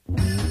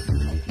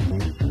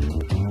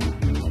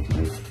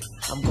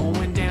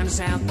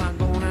South Park,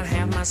 gonna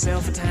have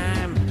myself a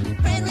time.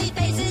 Friendly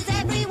faces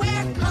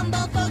everywhere, humble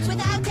folks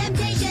without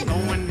temptation.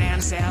 Going down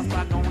to South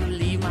Park, gonna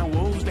leave my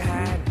woes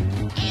behind.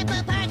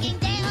 Ample parking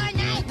day or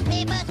night,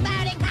 people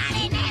spouting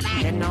potty never.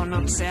 Heading on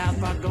up to South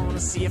Park, gonna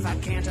see if I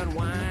can't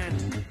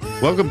unwind.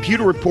 Welcome,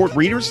 Pewter Report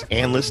readers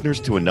and listeners,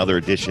 to another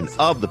edition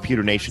of the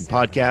Pewter Nation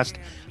podcast.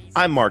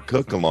 I'm Mark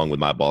Cook, along with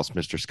my boss,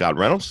 Mr. Scott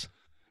Reynolds.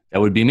 That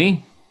would be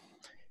me.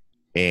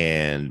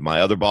 And my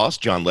other boss,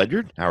 John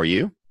Ledyard. How are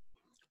you?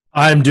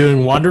 I'm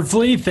doing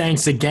wonderfully.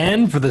 Thanks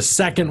again for the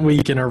second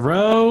week in a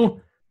row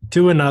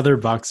to another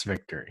Bucks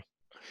victory.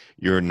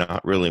 You're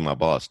not really my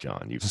boss,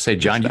 John. You say,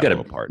 John, you got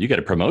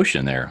a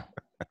promotion there.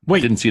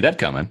 Wait, didn't see that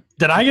coming.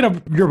 Did I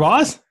get your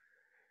boss?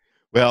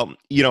 Well,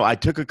 I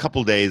took a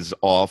couple days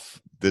off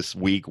this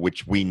week,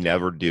 which we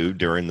never do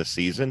during the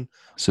season.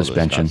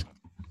 Suspension.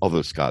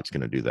 Although Scott's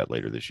going to do that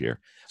later this year.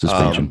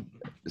 Suspension.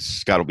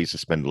 Scott will be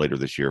suspended later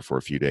this year for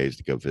a few days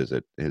to go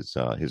visit his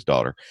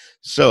daughter.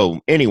 So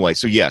anyway,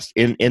 yes,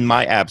 in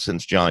my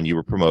absence, John, you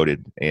were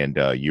promoted, and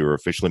you're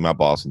officially my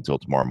boss until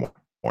tomorrow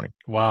morning.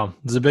 Wow.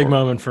 It's a big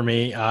moment for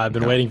me. I've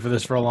been waiting for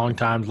this for a long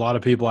time. A lot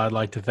of people I'd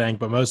like to thank,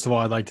 but most of all,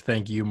 I'd like to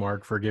thank you,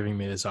 Mark, for giving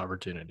me this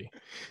opportunity.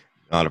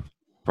 Not a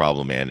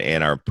problem, man.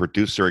 And our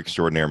producer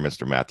extraordinaire,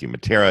 Mr. Matthew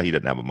Matera, he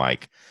doesn't have a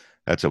mic.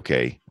 That's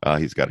okay.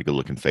 He's got a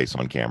good-looking face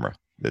on camera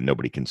that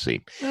nobody can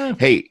see.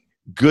 Hey,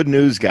 good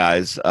news,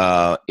 guys.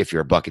 If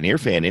you're a Buccaneer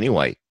fan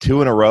anyway,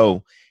 2 in a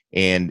row,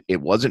 and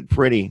it wasn't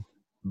pretty,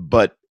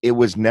 but it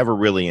was never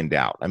really in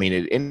doubt. I mean,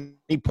 at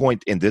any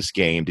point in this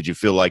game, did you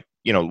feel like,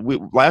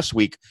 last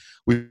week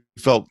we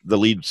felt the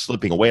lead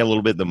slipping away a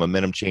little bit, the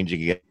momentum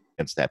changing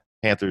against that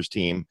Panthers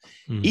team.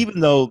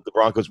 Even though the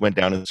Broncos went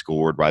down and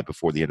scored right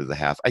before the end of the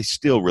half, I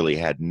still really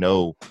had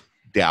no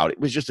doubt. It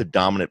was just a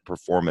dominant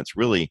performance,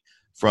 really,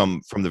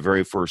 from the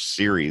very first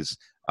series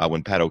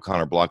when Pat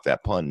O'Connor blocked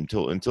that punt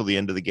until the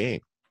end of the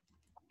game.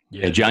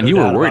 Yeah, John, you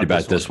were worried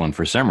about this one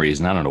for some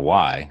reason. I don't know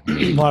why.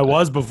 Well, I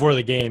was before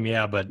the game,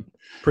 yeah, but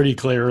pretty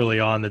clear early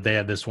on that they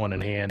had this one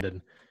in hand.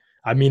 And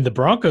I mean, the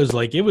Broncos,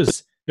 like, it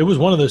was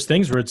one of those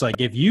things where it's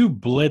like, if you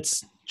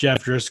blitz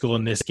Jeff Driscoll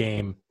in this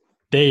game,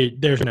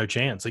 there's no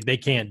chance. Like, they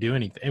can't do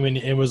anything. I mean,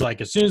 it was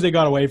like as soon as they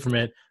got away from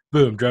it,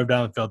 boom, drove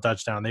down the field,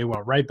 touchdown. They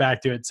went right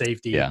back to it,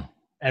 safety. Yeah.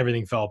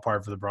 Everything fell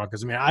apart for the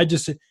Broncos. I mean,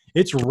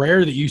 it's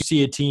rare that you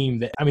see a team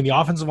that, I mean, the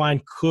offensive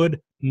line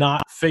could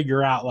not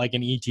figure out like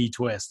an ET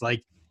twist.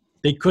 Like,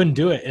 they couldn't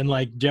do it. And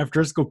like Jeff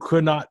Driscoll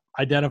could not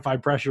identify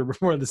pressure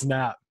before the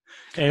snap.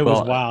 And it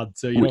was wild.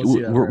 So you don't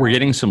see that. We're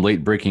getting some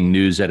late breaking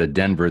news out of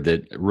Denver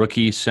that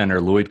rookie center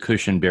Lloyd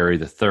Cushenberry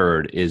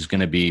III is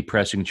going to be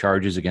pressing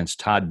charges against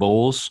Todd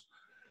Bowles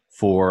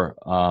for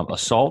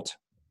assault.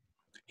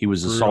 He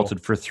was assaulted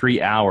for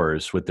 3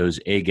 hours with those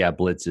A-gap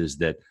blitzes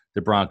that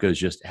the Broncos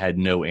just had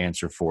no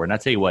answer for. And I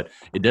tell you what,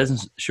 it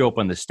doesn't show up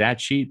on the stat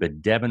sheet,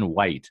 but Devin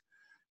White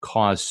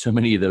caused so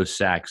many of those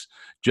sacks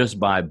just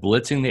by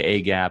blitzing the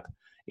A-gap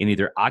and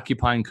either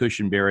occupying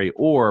Cushenberry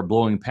or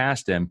blowing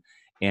past him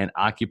and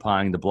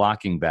occupying the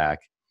blocking back.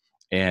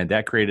 And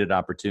that created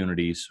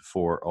opportunities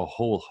for a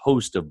whole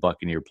host of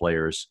Buccaneer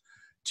players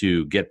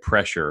to get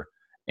pressure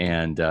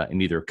and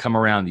either come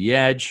around the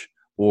edge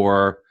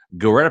or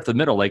go right up the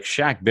middle like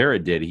Shaq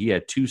Barrett did. He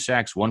had 2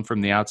 sacks, one from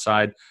the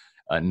outside,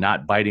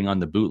 not biting on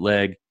the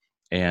bootleg,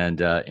 and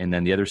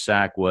then the other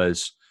sack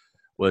was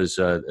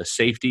a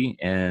safety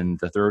in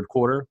the third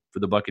quarter for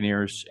the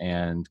Buccaneers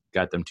and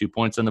got them 2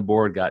 points on the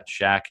board, got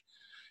Shaq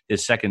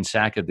his second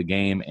sack of the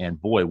game,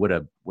 and boy, what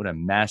a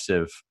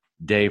massive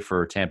day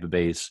for Tampa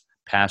Bay's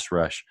pass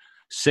rush.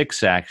 6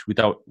 sacks. We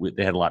thought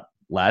they had a lot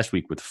last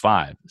week with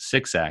 5.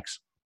 6 sacks.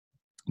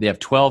 They have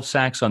 12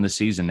 sacks on the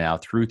season now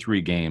through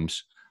 3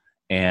 games,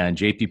 and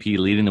JPP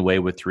leading the way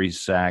with 3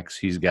 sacks.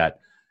 He's got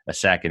a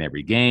sack in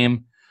every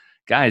game.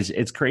 Guys,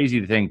 it's crazy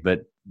to think,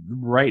 but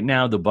right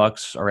now the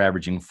Bucs are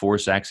averaging 4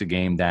 sacks a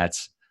game.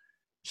 That's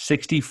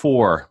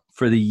 64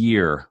 for the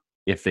year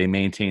if they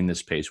maintain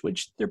this pace,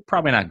 which they're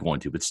probably not going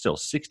to, but still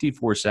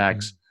 64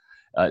 sacks.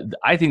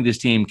 I think this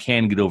team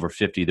can get over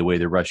 50 the way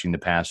they're rushing the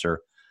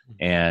passer,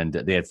 and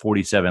they had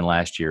 47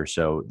 last year,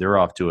 so they're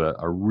off to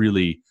a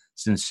really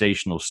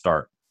sensational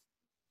start.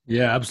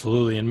 Yeah,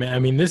 absolutely. And I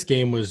mean, this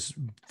game was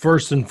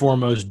first and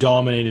foremost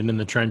dominated in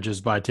the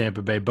trenches by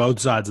Tampa Bay, both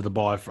sides of the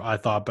ball, I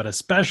thought, but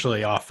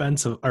especially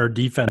offensive or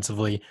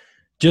defensively.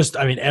 Just,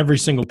 I mean, every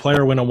single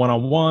player went on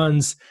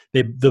one-on-ones.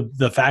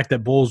 The fact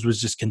that Bowles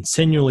was just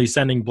continually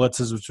sending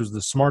blitzes, which was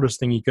the smartest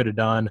thing he could have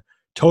done,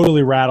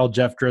 totally rattled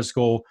Jeff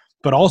Driscoll,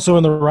 but also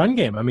in the run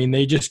game. I mean,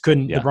 they just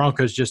couldn't The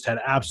Broncos just had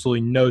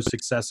absolutely no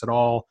success at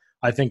all.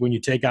 I think when you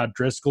take out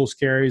Driscoll's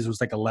carries, it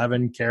was like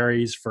 11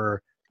 carries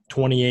for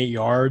 28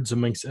 yards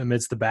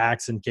amidst the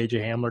backs, and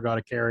KJ Hamler got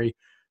a carry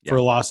for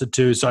a loss of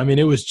 2. So, I mean,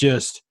 it was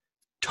just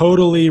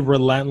totally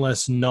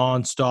relentless,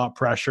 nonstop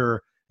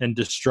pressure and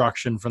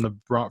destruction from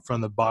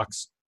the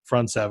Bucs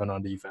front 7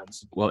 on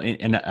defense. Well,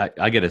 and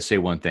I got to say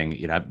one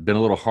thing. I've been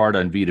a little hard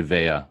on Vita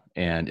Vea,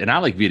 and I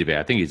like Vita Vea.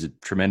 I think he's a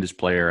tremendous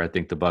player. I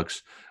think the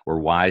Bucs were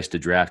wise to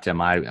draft him.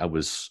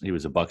 He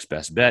was a Bucs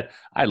best bet.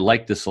 I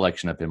liked the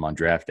selection of him on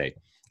draft day.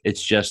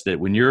 It's just that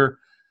when you're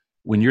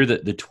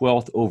the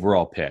 12th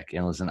overall pick,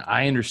 and listen,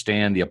 I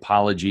understand the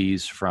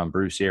apologies from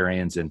Bruce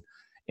Arians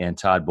and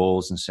Todd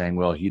Bowles and saying,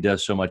 well, he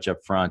does so much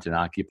up front and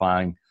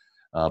occupying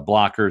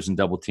blockers and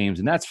double teams,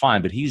 and that's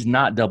fine, but he's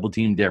not double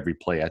teamed every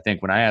play. I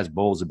think when I asked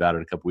Bowles about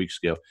it a couple weeks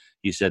ago,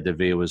 he said that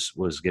Vea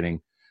was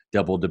getting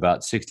doubled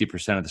about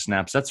 60% of the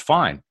snaps. That's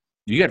fine.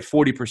 You get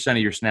 40% of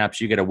your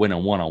snaps, you got to win a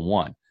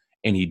one-on-one.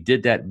 And he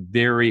did that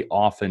very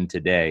often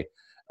today.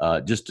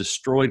 Just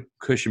destroyed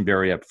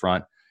Cushenberry up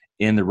front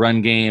in the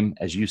run game,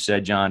 as you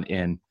said, John,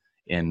 in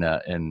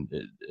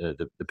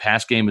the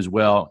pass game as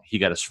well. He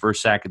got his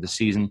first sack of the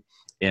season.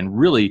 And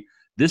really,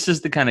 this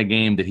is the kind of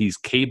game that he's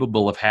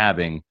capable of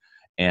having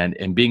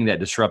and being that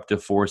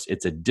disruptive force.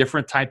 It's a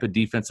different type of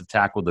defensive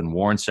tackle than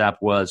Warren Sapp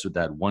was with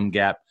that one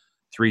gap,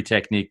 3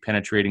 technique,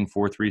 penetrating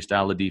 4-3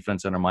 style of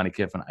defense under Monte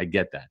Kiffin. I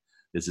get that.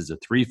 This is a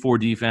 3-4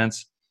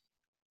 defense.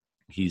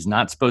 He's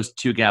not supposed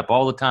to 2-gap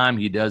all the time.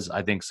 He does,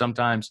 I think,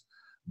 sometimes.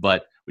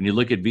 But when you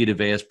look at Vita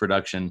Vea's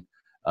production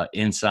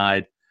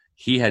inside,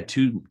 he had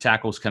 2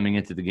 tackles coming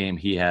into the game.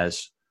 He had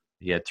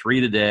 3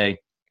 today,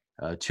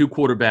 2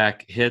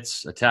 quarterback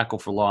hits, a tackle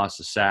for loss,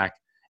 a sack.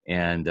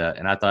 And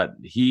I thought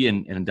he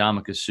and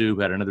Ndamukong Suh, who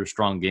had another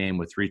strong game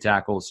with 3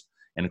 tackles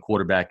and a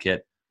quarterback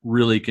hit,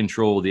 really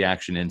controlled the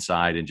action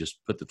inside and just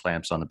put the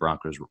clamps on the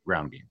Broncos'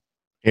 ground game.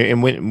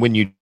 And when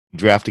you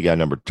draft a guy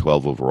number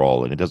 12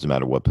 overall, and it doesn't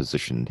matter what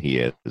position he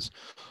is,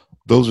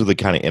 those are the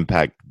kind of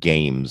impact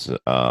games,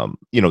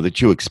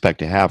 that you expect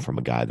to have from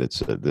a guy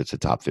that's a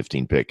top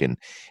 15 pick. And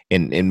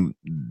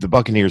the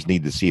Buccaneers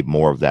need to see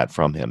more of that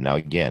from him. Now,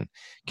 again,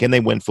 can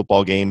they win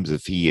football games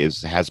if he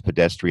has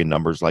pedestrian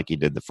numbers like he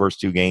did the first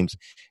 2 games?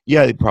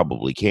 Yeah, they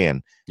probably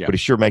can. Yeah. But it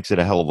sure makes it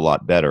a hell of a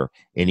lot better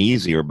and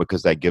easier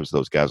because that gives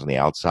those guys on the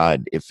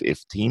outside,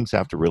 if teams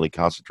have to really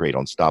concentrate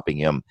on stopping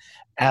him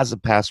as a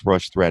pass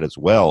rush threat as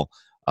well,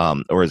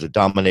 or as a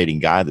dominating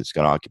guy that's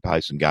going to occupy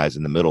some guys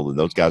in the middle, then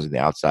those guys on the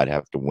outside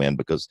have to win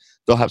because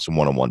they'll have some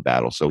one-on-one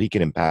battles. So he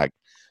can impact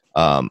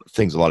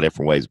things a lot of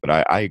different ways. But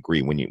I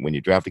agree, when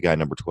you draft a guy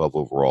number 12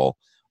 overall,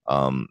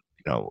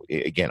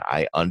 again,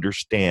 I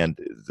understand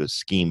the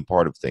scheme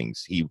part of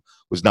things. He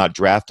was not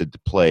drafted to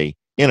play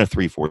in a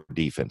 3-4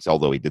 defense,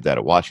 although he did that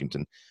at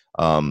Washington.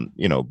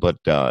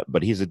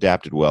 But he's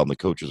adapted well, and the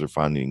coaches are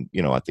finding,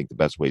 I think, the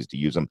best ways to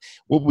use him.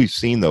 What we've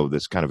seen, though,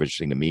 that's kind of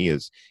interesting to me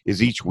is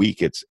each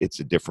week it's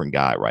a different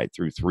guy, right?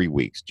 Through 3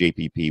 weeks,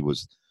 JPP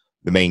was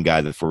the main guy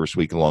the first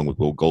week, along with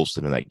Will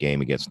Golston in that game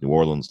against New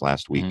Orleans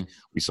last week. Mm-hmm.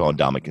 We saw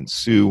Ndamukong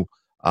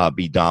Suh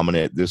be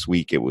dominant. This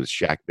week it was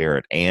Shaq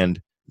Barrett and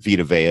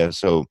Vita Vea.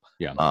 So,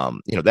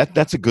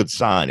 that's a good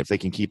sign if they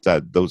can keep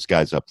those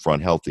guys up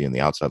front healthy and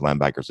the outside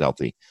linebackers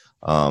healthy.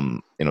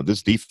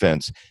 This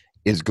defense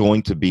is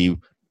going to be,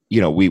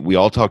 we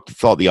all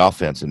thought the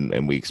offense,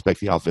 and we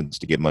expect the offense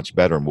to get much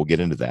better, and we'll get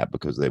into that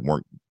because they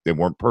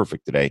weren't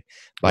perfect today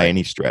by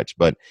any stretch.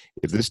 But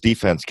if this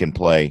defense can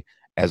play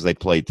as they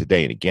played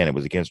today, and again, it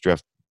was against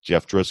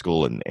Jeff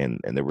Driscoll, and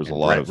there was a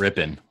lot of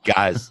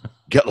guys,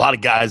 a lot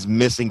of guys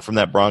missing from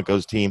that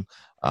Broncos team.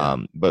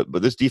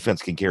 But this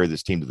defense can carry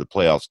this team to the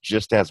playoffs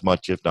just as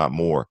much, if not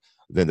more,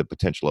 than the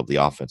potential of the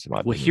offense. In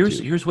my opinion,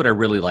 here's what I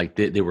really liked.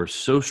 They were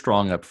so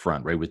strong up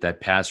front, right, with that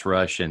pass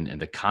rush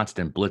and the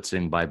constant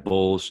blitzing by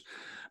Bowles.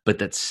 But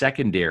that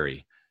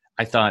secondary,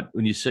 I thought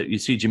when you see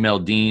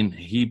Jamel Dean,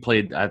 he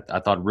played, I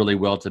thought, really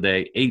well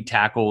today. 8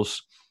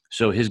 tackles.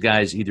 So his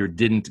guys either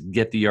didn't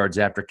get the yards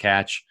after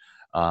catch,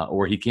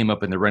 or he came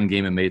up in the run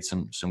game and made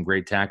some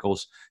great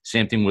tackles.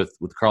 Same thing with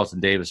Carlton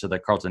Davis. So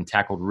that Carlton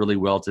tackled really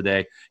well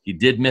today. He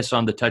did miss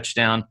on the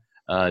touchdown,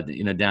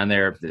 down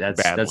there.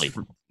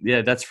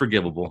 That's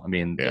forgivable. I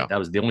mean, that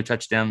was the only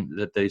touchdown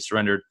that they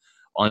surrendered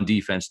on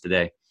defense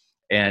today.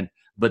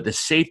 But the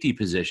safety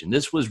position,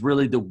 this was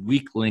really the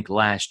weak link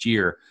last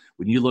year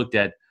when you looked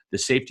at the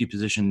safety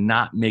position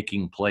not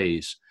making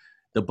plays.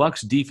 The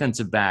Bucs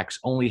defensive backs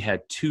only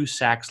had 2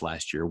 sacks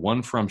last year,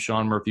 one from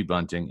Sean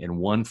Murphy-Bunting and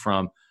one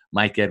from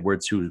Mike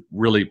Edwards, who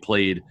really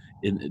played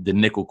in the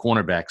nickel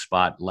cornerback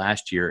spot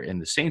last year in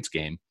the Saints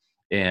game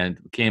and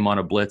came on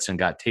a blitz and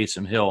got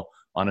Taysom Hill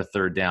on a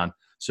 3rd down.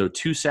 So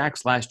 2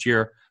 sacks last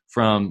year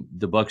from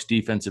the Bucs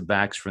defensive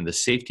backs. From the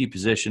safety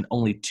position,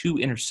 only 2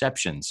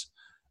 interceptions.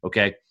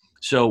 Okay,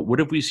 so what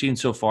have we seen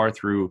so far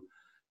through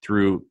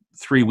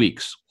 3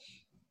 weeks?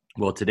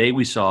 Well, today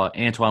we saw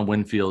Antoine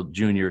Winfield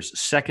Jr.'s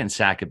 2nd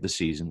sack of the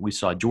season. We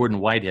saw Jordan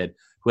Whitehead,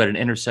 who had an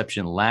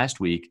interception last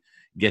week,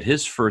 get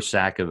his 1st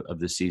sack of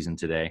the season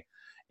today.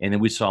 And then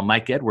we saw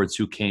Mike Edwards,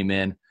 who came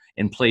in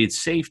and played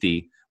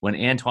safety when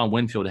Antoine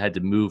Winfield had to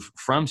move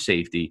from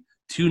safety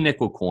to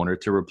nickel corner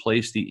to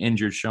replace the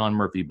injured Sean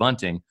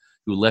Murphy-Bunting,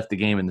 who left the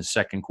game in the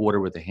 2nd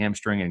quarter with a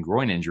hamstring and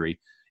groin injury.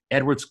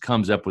 Edwards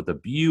comes up with a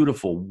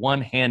beautiful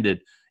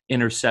one-handed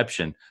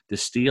interception to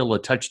steal a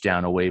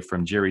touchdown away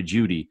from Jerry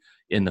Jeudy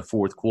in the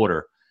 4th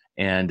quarter.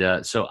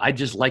 And so I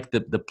just like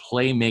the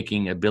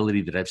playmaking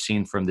ability that I've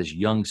seen from this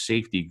young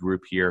safety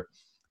group here.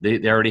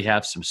 They already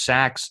have some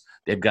sacks.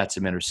 They've got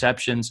some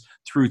interceptions.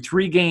 Through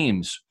 3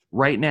 games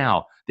right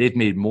now, they've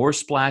made more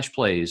splash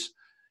plays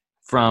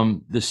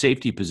from the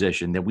safety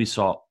position that we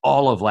saw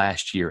all of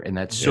last year, and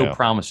that's so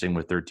promising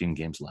with 13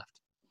 games left.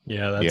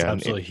 Yeah, that's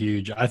absolutely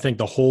huge. I think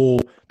the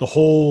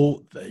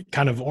whole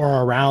kind of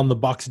or around the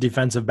Bucs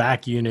defensive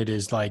back unit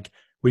is like,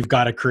 we've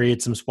got to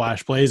create some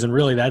splash plays. And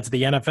really that's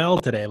the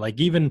NFL today. Like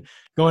even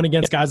going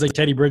against guys like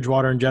Teddy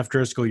Bridgewater and Jeff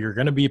Driscoll, you're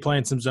going to be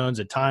playing some zones.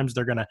 At times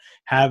they're going to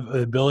have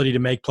the ability to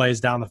make plays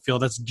down the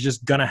field. That's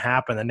just going to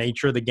happen. The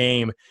nature of the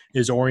game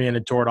is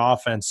oriented toward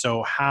offense.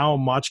 So how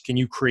much can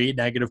you create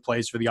negative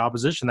plays for the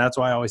opposition? That's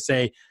why I always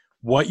say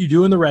what you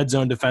do in the red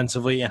zone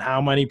defensively and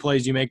how many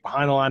plays you make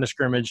behind the line of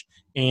scrimmage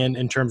and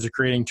in terms of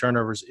creating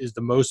turnovers is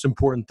the most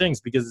important things,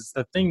 because it's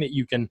the thing that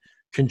you can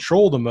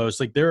control the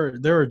most. Like there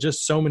are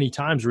just so many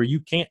times where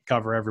you can't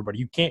cover everybody.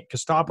 You can't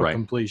stop a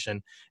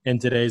completion in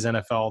today's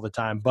NFL all the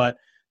time. But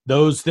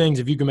those things,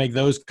 if you can make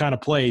those kind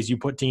of plays, you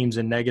put teams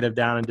in negative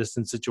down and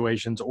distance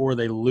situations, or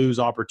they lose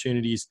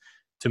opportunities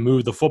to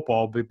move the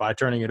football by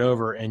turning it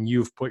over, and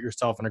you've put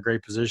yourself in a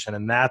great position.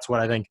 And that's what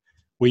I think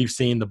we've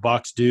seen the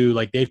Bucs do.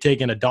 Like they've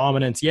taken a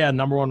dominance,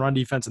 number one run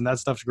defense, and that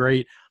stuff's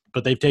great.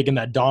 But they've taken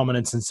that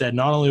dominance and said,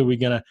 not only are we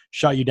going to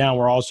shut you down,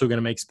 we're also going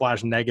to make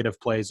splash negative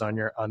plays on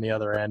the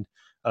other end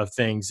of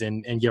things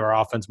and give our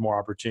offense more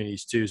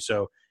opportunities too.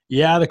 So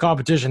the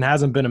competition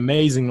hasn't been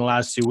amazing the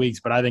last 2 weeks,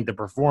 but I think the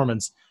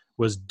performance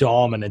was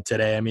dominant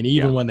today. I mean,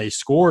 even when they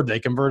scored, they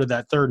converted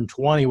that 3rd and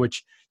 20,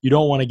 which you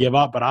don't want to give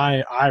up. But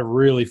I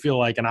really feel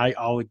like, and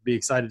I'll be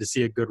excited to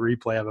see a good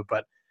replay of it,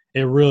 but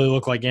it really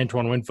looked like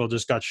Antoine Winfield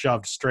just got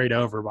shoved straight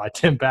over by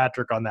Tim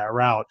Patrick on that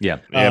route.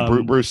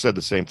 Bruce said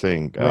the same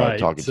thing,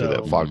 talking to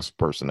that Fox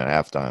person at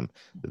halftime,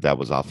 that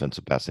was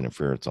offensive pass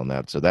interference on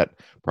that. So that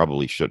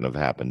probably shouldn't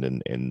have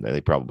happened, and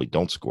they probably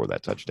don't score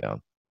that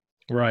touchdown.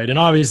 Right, and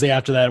obviously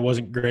after that, it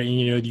wasn't great.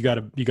 You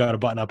got to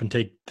button up and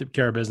take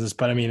care of business.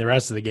 But I mean, the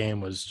rest of the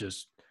game was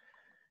just,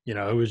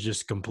 it was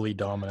just complete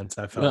dominance.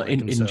 I felt. Well,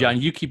 and John,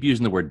 you keep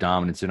using the word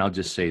dominance, and I'll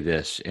just say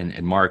this. And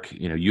Mark,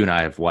 you and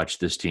I have watched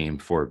this team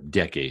for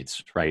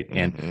decades, right?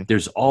 Mm-hmm. And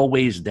there's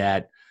always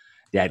that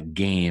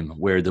game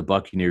where the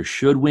Buccaneers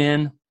should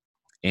win,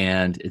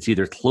 and it's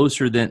either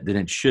closer than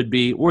it should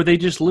be, or they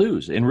just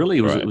lose. And really,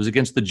 it was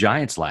against the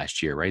Giants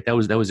last year, right? That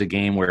was a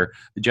game where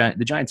the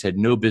Giants had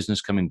no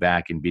business coming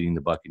back and beating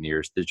the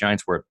Buccaneers. The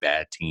Giants were a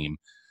bad team,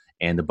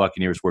 and the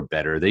Buccaneers were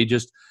better. They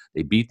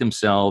beat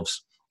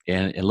themselves.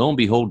 And lo and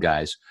behold,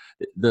 guys,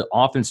 the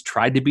offense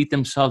tried to beat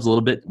themselves a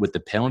little bit with the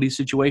penalty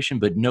situation,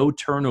 but no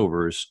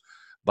turnovers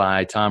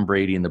by Tom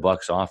Brady and the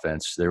Bucs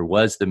offense. There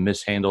was the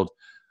mishandled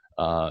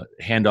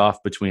handoff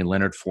between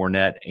Leonard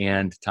Fournette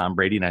and Tom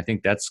Brady, and I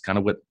think that's kind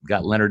of what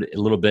got Leonard a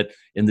little bit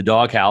in the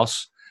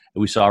doghouse.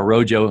 We saw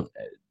Rojo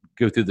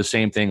go through the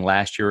same thing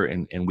last year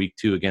in Week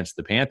 2 against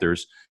the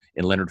Panthers,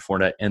 and Leonard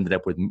Fournette ended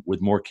up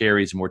with more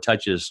carries and more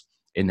touches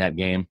in that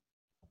game.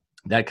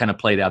 That kind of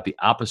played out the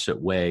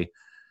opposite way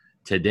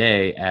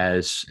today,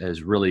 as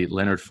really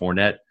Leonard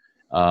Fournette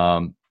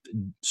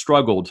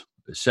struggled.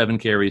 7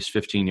 carries,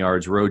 15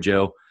 yards.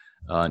 Rojo,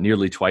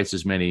 nearly twice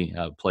as many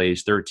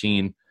plays,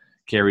 13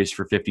 carries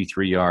for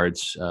 53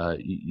 yards.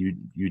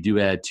 You do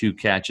add 2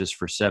 catches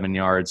for 7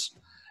 yards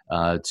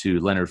to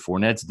Leonard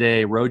Fournette's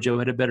day. Rojo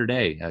had a better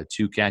day,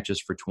 2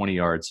 catches for 20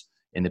 yards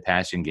in the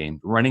passing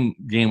game. The running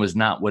game was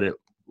not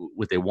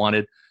what they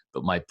wanted,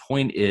 but my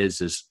point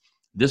is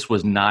this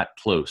was not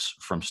close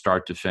from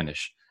start to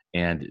finish.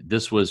 And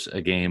this was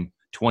a game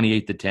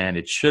 28-10.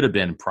 It should have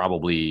been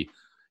probably,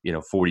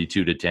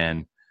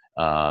 42-10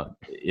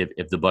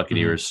 if the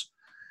Buccaneers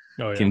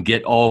can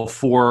get all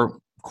 4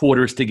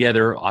 quarters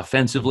together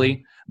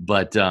offensively.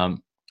 But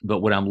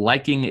what I'm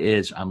liking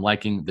is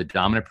the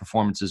dominant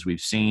performances we've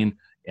seen,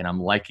 and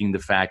I'm liking the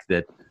fact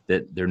that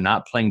they're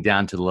not playing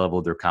down to the level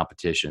of their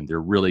competition.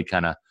 They're really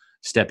kind of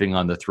stepping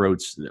on the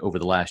throats over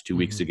the last 2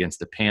 weeks against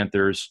the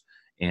Panthers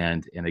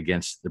and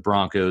against the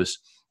Broncos.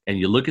 And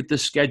you look at the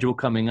schedule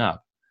coming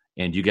up,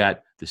 and you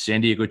got the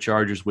San Diego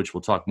Chargers, which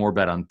we'll talk more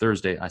about on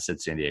Thursday. I said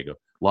San Diego.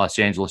 Los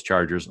Angeles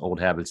Chargers, old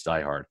habits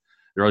die hard.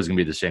 They're always going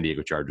to be the San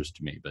Diego Chargers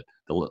to me. But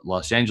the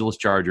Los Angeles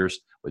Chargers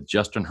with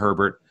Justin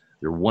Herbert,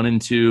 they're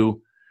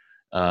 1-2.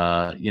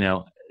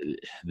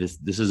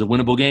 This is a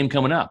winnable game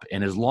coming up.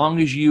 And as long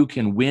as you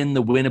can win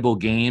the winnable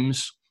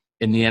games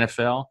in the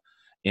NFL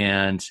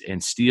and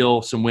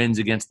steal some wins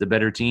against the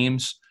better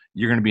teams,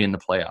 you're going to be in the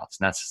playoffs.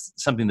 And that's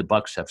something the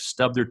Bucs have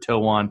stubbed their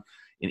toe on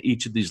in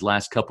each of these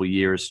last couple of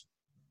years.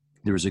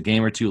 There was a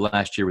game or two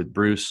last year with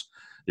Bruce.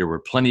 There were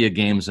plenty of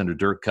games under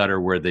Dirk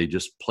Cutter where they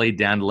just played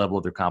down the level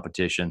of their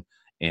competition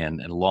and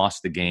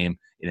lost the game.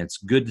 And it's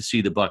good to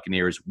see the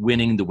Buccaneers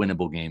winning the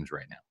winnable games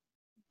right now.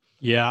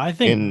 Yeah, I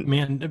think,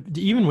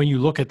 even when you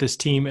look at this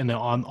team and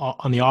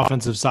on the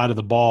offensive side of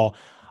the ball,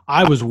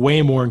 I was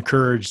way more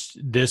encouraged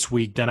this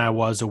week than I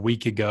was a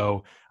week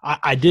ago.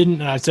 I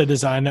didn't, and I said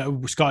this, I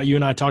know, Scott, you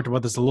and I talked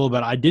about this a little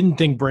bit. I didn't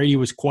think Brady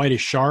was quite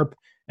as sharp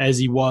as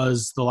he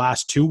was the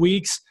last 2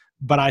 weeks,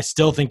 but I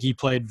still think he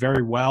played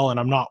very well. And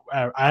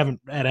I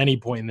haven't at any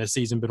point in this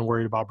season been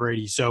worried about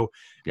Brady. So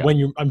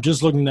I'm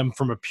just looking at them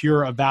from a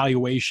pure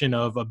evaluation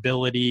of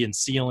ability and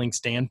ceiling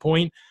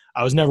standpoint,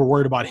 I was never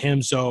worried about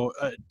him. So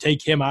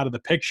take him out of the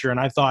picture. And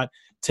I thought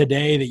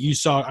today that you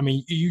saw, I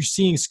mean, you're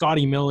seeing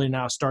Scotty Miller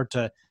now start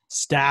to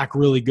stack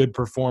really good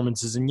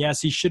performances. And yes,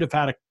 he should have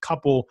had a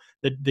couple.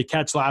 The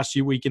catch last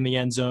week in the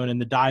end zone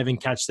and the diving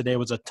catch today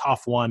was a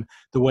tough one.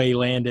 The way he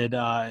landed,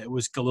 it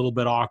was a little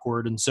bit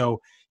awkward. And so,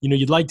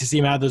 you'd like to see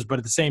him have those, but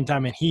at the same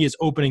time, and he is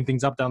opening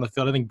things up down the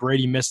field. I think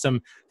Brady missed him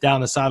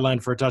down the sideline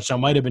for a touchdown.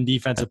 Might have been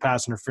defensive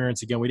pass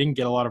interference again. We didn't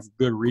get a lot of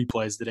good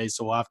replays today,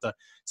 so we'll have to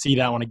see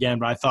that one again.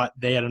 But I thought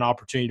they had an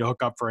opportunity to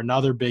hook up for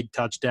another big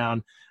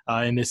touchdown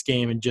in this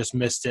game and just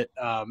missed it.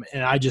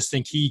 And I just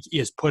think he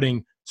is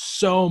putting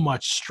so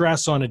much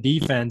stress on a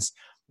defense.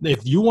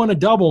 If you want to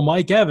double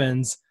Mike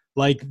Evans,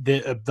 like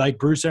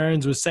Bruce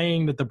Arians was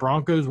saying that the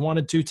Broncos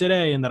wanted to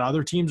today and that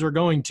other teams are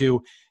going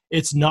to,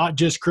 it's not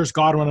just Chris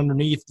Godwin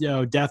underneath,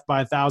 death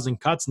by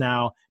 1,000 cuts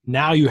now.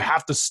 Now you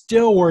have to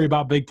still worry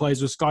about big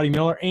plays with Scotty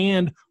Miller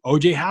and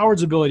O.J.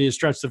 Howard's ability to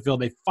stretch the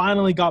field. They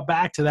finally got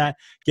back to that,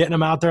 getting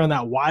him out there on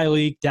that Y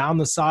leak down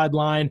the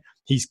sideline.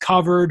 He's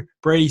covered.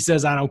 Brady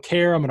says, I don't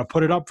care. I'm going to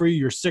put it up for you.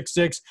 You're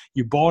 6'6".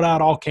 You balled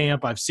out all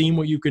camp. I've seen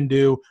what you can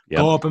do. Yep.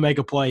 Go up and make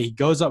a play. He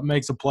goes up and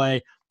makes a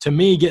play. To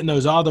me, getting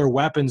those other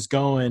weapons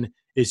going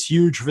is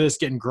huge for this,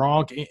 getting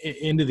Gronk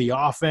into the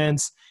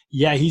offense.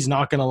 Yeah, he's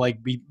not going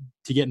to be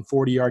getting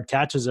 40-yard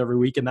catches every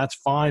week, and that's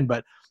fine,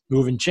 but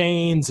moving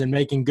chains and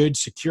making good,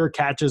 secure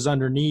catches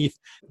underneath,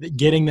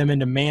 getting them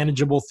into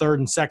manageable third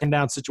and second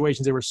down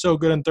situations. They were so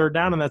good in third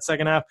down in that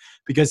second half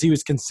because he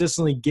was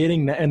consistently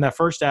getting – in that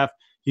first half,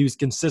 he was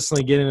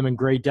consistently getting them in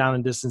great down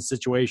and distance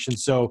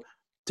situations. So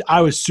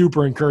I was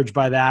super encouraged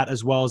by that,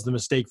 as well as the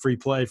mistake-free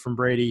play from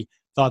Brady.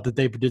 Thought that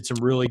they did some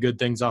really good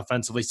things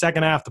offensively.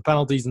 Second half, the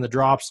penalties and the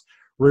drops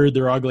reared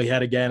their ugly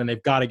head again, and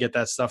they've got to get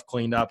that stuff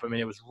cleaned up. I mean,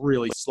 it was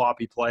really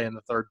sloppy play in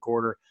the third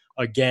quarter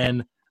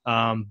again,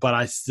 but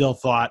I still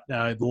thought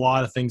a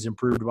lot of things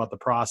improved about the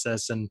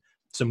process and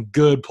some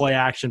good play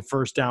action,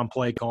 first down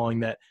play calling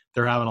that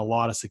they're having a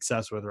lot of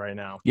success with right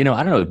now. I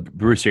don't know if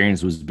Bruce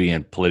Arians was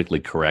being politically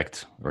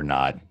correct or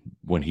not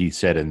when he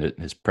said in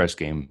his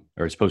post-game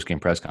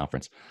press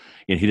conference,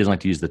 he doesn't like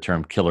to use the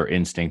term killer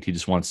instinct. He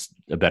just wants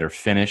a better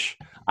finish.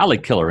 I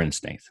like killer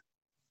instinct.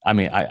 I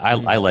mean,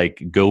 I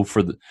like go for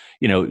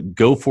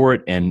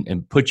it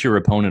and put your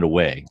opponent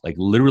away, like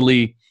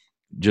literally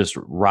just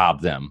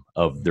rob them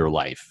of their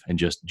life and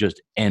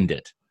just end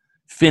it,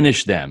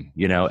 finish them,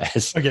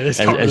 as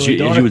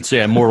you would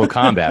say in Mortal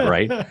Kombat,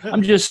 right?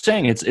 I'm just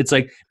saying it's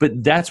like,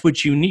 but that's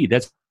what you need.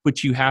 That's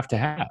what you have to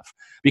have,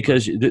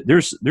 because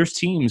there's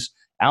teams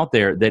out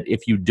there that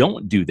if you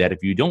don't do that,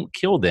 if you don't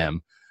kill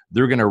them,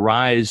 they're going to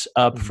rise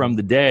up from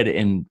the dead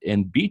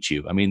and beat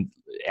you. I mean,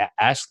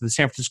 ask the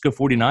San Francisco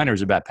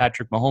 49ers about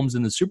Patrick Mahomes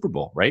in the Super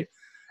Bowl, right?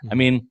 I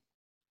mean,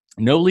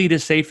 no lead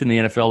is safe in the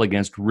NFL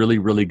against really,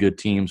 really good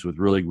teams with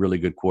really, really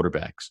good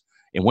quarterbacks.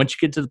 And once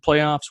you get to the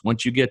playoffs,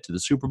 once you get to the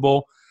Super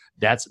Bowl,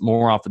 that's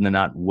more often than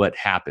not what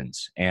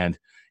happens. And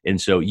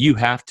so you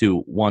have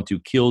to want to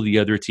kill the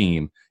other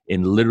team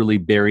and literally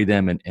bury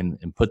them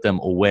and put them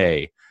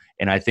away.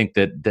 And I think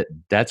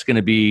that's going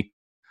to be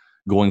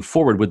going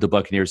forward what the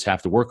Buccaneers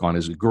have to work on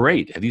is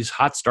great. These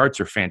hot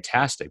starts are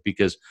fantastic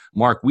because,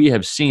 Mark, we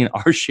have seen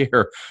our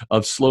share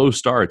of slow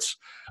starts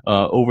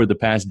over the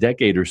past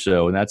decade or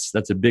so, and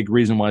that's a big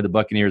reason why the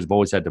Buccaneers have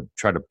always had to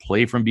try to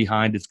play from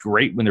behind. It's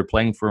great when they're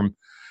playing playing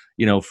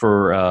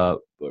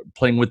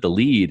with the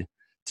lead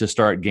to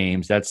start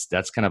games.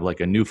 That's kind of like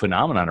a new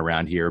phenomenon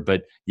around here,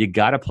 but you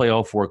got to play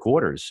all four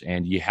quarters,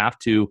 and you have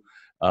to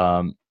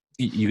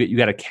you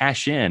got to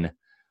cash in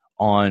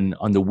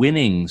on the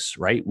winnings,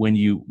 right? When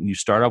you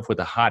start off with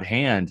a hot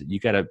hand, you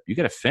gotta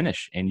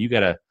finish, and you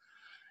gotta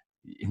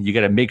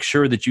make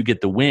sure that you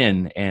get the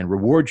win and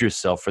reward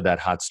yourself for that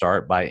hot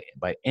start by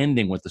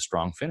ending with a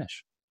strong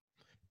finish.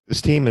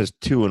 This team is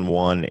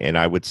 2-1, and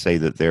I would say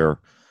that they're,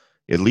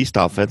 at least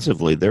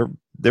offensively,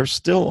 they're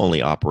still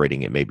only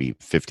operating at maybe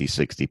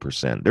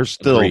 50-60%. There's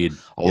still a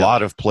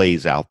lot of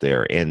plays out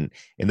there, and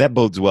that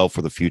bodes well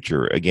for the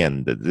future.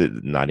 Again,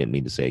 I didn't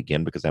mean to say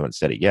again because I haven't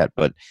said it yet,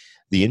 but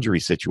the injury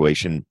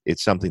situation,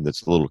 it's something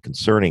that's a little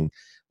concerning.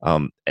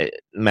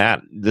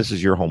 Matt, this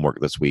is your homework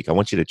this week. I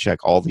want you to check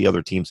all the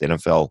other teams'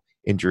 NFL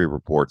injury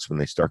reports when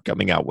they start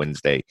coming out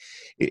Wednesday.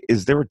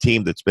 Is there a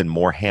team that's been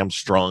more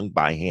hamstrung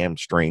by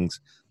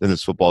hamstrings than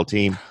this football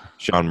team?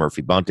 Sean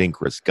Murphy-Bunting,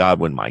 Chris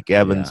Godwin, Mike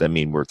Evans. Yeah. I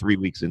mean, we're 3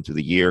 weeks into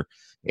the year,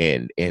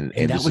 and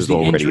that was the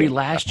injury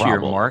last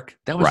year, Mark.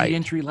 That was the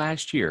injury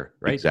last year,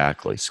 right?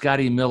 Exactly.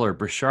 Scotty Miller,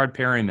 Brashard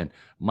Perryman,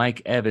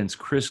 Mike Evans,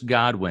 Chris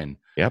Godwin.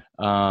 Yep.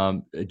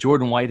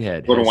 Jordan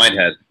Whitehead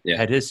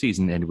had his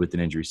season ended with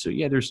an injury. So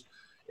there's,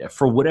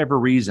 for whatever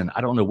reason,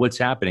 I don't know what's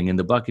happening, and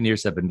the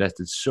Buccaneers have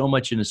invested so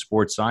much into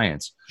sports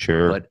science.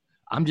 Sure. But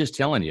I'm just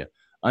telling you,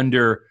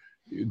 under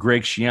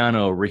Greg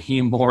Schiano,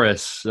 Raheem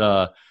Morris,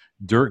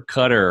 Dirk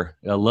Cutter,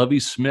 Lovie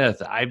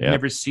Smith, I've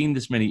never seen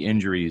this many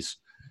injuries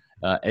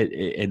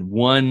in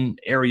one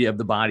area of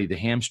the body, the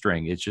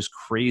hamstring. It's just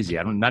crazy.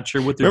 I'm not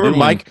sure what they're doing.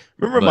 Mike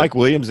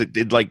Williams? It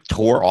did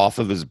tore off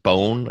of his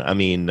bone. I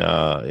mean,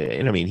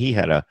 he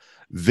had a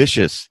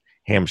vicious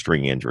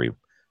hamstring injury.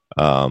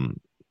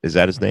 Is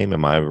that his name?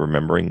 Am I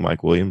remembering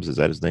Mike Williams? Is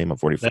that his name?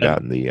 I've already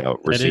forgotten the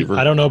receiver.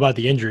 I don't know about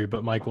the injury,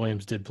 but Mike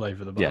Williams did play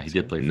for the Bucs. Yeah, he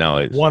did play. No,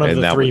 it's one of and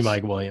the that three was-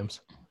 Mike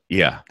Williams.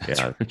 Yeah, That's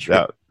yeah.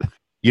 true.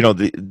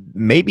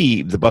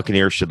 Maybe the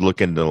Buccaneers should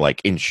look into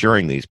like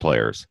insuring these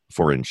players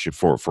for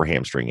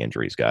hamstring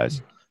injuries,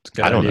 guys. It's a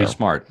good I don't idea. know.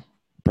 Smart.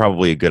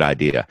 Probably a good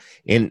idea.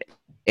 And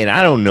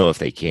I don't know if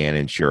they can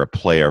insure a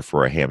player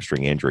for a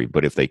hamstring injury,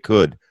 but if they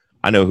could,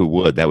 I know who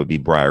would. That would be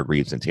Briar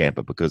Greaves in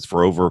Tampa, because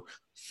for over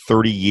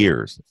 30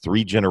 years,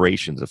 3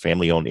 generations, a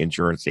family-owned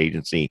insurance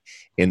agency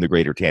in the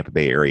greater Tampa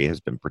Bay area has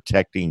been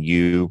protecting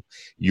you,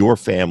 your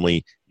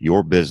family,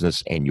 your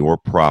business, and your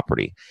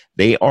property.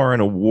 They are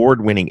an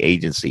award-winning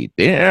agency.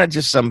 They're not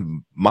just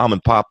some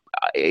mom-and-pop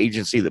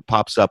agency that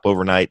pops up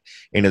overnight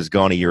and is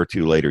gone a year or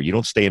two later. You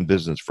don't stay in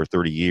business for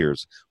 30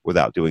 years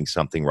without doing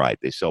something right.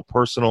 They sell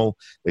personal,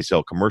 they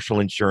sell commercial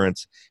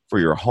insurance for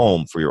your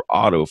home, for your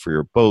auto, for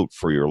your boat,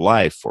 for your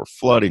life, for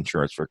flood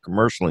insurance, for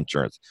commercial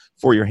insurance,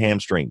 for your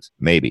hamstrings,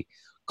 maybe.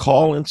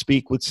 Call and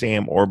speak with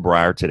Sam or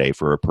Briar today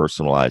for a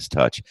personalized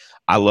touch.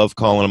 I love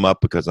calling them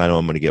up because I know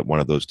I'm going to get one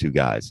of those 2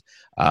 guys.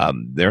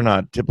 They're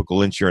not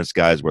typical insurance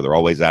guys where they're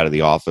always out of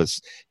the office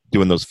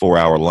doing those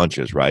 4-hour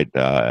lunches, right,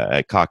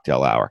 at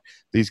cocktail hour.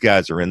 These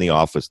guys are in the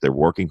office. They're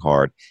working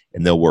hard,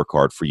 and they'll work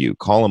hard for you.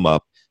 Call them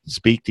up.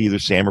 Speak to either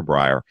Sam or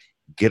Briar.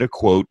 Get a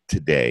quote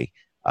today.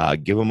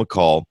 Give them a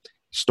call.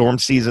 Storm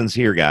season's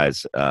here,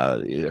 guys.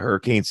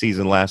 Hurricane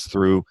season lasts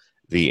through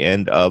the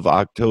end of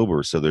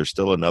October, so there's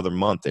still another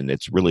month, and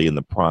it's really in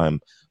the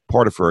prime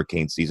part of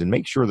hurricane season.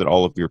 Make sure that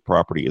all of your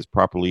property is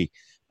properly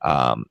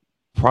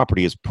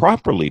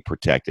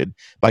protected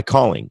by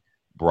calling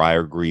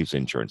Briar Greaves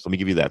Insurance. Let me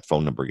give you that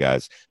phone number,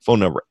 guys. Phone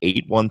number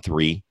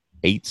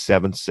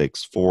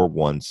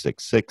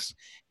 813-876-4166,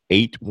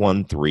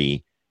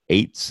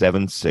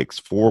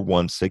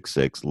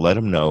 813-876-4166. Let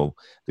them know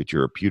that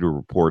you're a Pewter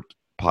Report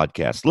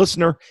podcast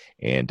listener,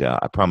 and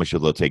I promise you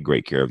they'll take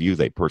great care of you.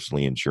 They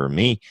personally insure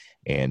me,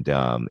 and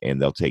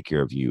they'll take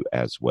care of you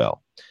as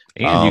well.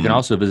 And you can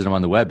also visit them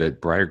on the web at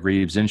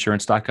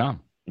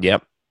briargreavesinsurance.com.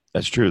 Yep,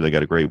 that's true. They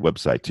got a great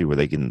website too,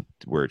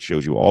 where it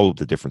shows you all of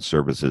the different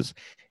services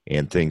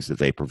and things that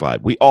they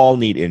provide. We all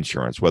need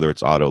insurance, whether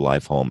it's auto,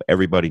 life, home.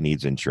 Everybody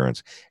needs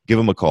insurance. Give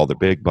them a call. They're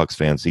big Bucs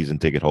fans, season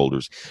ticket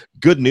holders.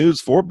 Good news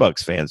for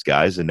Bucs fans,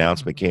 guys.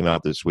 Announcement came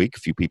out this week.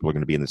 A few people are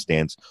going to be in the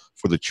stands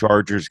for the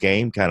Chargers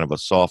game, kind of a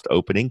soft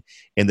opening,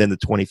 and then the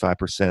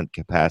 25%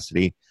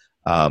 capacity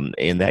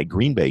in that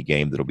Green Bay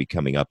game that'll be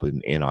coming up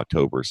in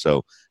October.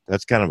 So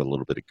that's kind of a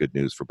little bit of good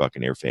news for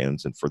Buccaneer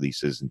fans and for these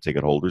season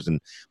ticket holders.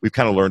 And we've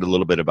kind of learned a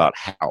little bit about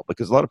how,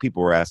 because a lot of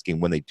people were asking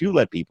when they do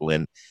let people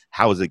in,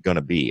 how is it going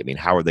to be? I mean,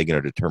 how are they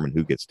going to determine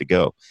who gets to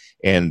go?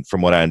 And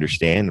from what I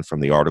understand, and from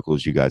the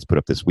articles you guys put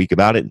up this week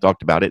about it and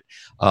talked about it,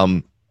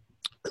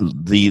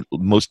 the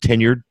most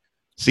tenured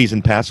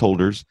season pass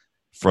holders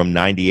from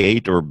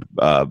 98 or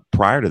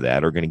prior to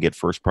that are going to get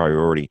first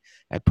priority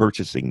at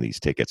purchasing these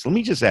tickets. Let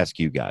me just ask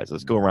you guys,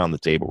 let's go around the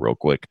table real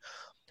quick.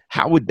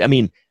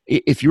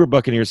 If you're a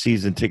Buccaneer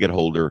season ticket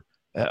holder,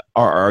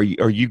 are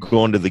you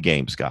going to the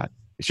game, Scott?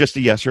 It's just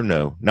a yes or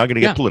no. Not going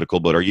to get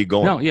political, but are you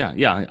going? No,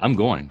 yeah, I'm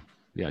going.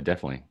 Yeah,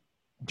 definitely.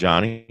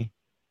 Johnny?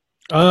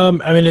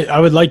 I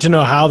would like to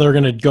know how they're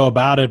going to go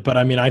about it, but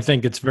I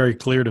think it's very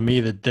clear to me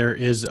that there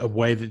is a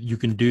way that you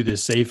can do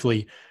this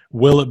safely.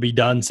 Will it be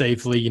done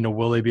safely?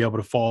 Will they be able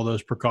to follow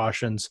those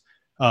precautions?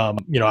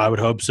 I would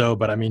hope so.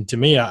 But to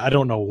me, I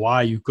don't know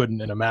why you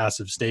couldn't, in a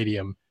massive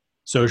stadium,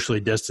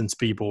 socially distance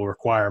people,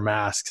 require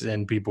masks,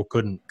 and people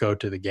couldn't go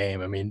to the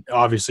game.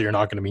 Obviously you're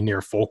not going to be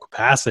near full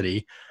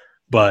capacity,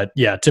 but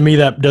yeah, to me,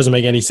 that doesn't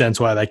make any sense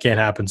why that can't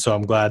happen. So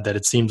I'm glad that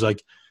it seems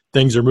like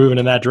things are moving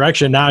in that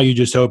direction. Now you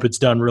just hope it's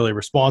done really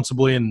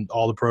responsibly and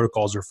all the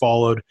protocols are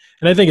followed.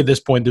 And I think at this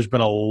point, there's been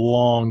a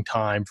long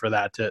time for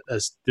that to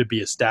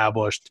be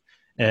established.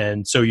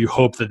 And so you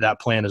hope that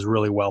plan is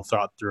really well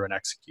thought through and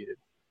executed.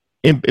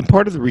 And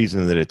part of the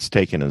reason that it's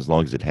taken as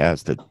long as it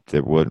has, that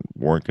there weren't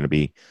going to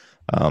be,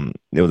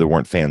 there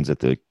weren't fans at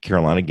the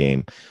Carolina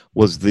game,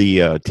 was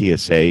the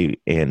TSA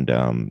and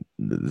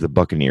the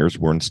Buccaneers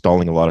were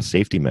installing a lot of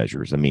safety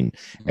measures.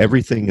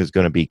 Everything is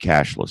going to be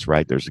cashless,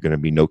 right? There's going to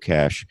be no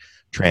cash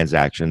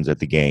transactions at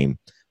the game.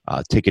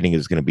 Ticketing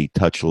is going to be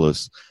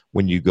touchless.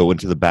 When you go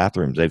into the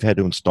bathrooms, they've had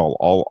to install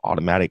all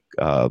automatic,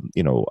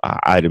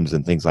 items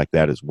and things like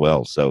that as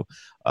well. So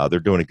they're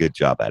doing a good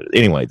job at it.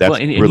 Anyway, that's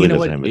really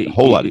doesn't have a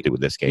whole lot to do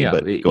with this game. Yeah,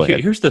 but go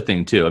ahead. Here's the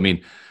thing, too.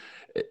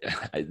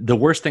 The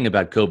worst thing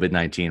about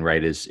COVID-19,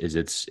 right, is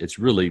it's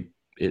really,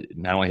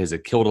 not only has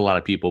it killed a lot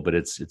of people, but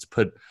it's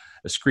put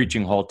a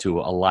screeching halt to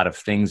a lot of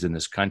things in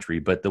this country.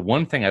 But the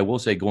one thing I will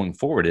say going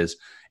forward is,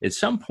 at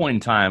some point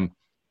in time,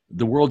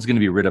 the world's going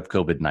to be rid of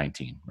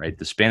COVID-19, right?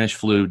 The Spanish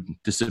flu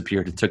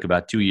disappeared. It took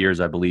about 2 years,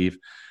 I believe,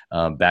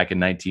 back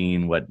in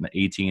 18 and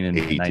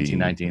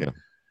 1919.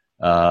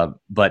 Yeah.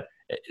 But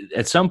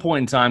at some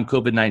point in time,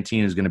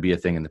 COVID-19 is going to be a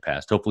thing in the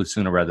past, hopefully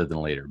sooner rather than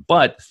later.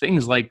 But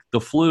things like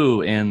the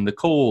flu and the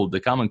cold,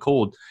 the common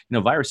cold,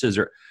 viruses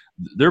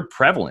they're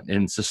prevalent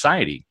in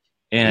society.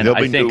 And there'll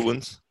I be think new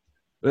ones.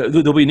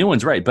 There'll be new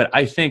ones, right? But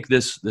I think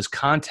this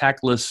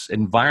contactless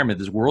environment,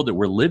 this world that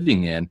we're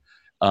living in,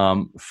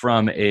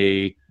 from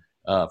a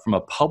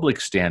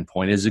public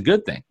standpoint, is a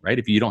good thing, right?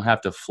 If you don't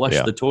have to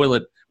flush the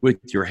toilet with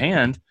your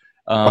hand,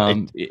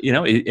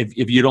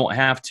 if you don't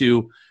have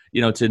to,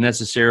 to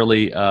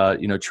necessarily,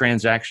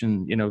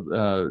 transaction,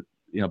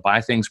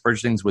 buy things,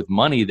 purchase things with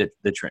money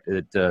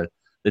that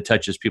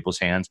touches people's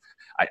hands.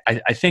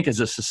 I think as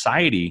a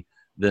society,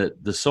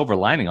 the silver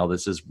lining all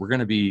this is we're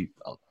going to be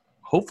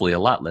hopefully a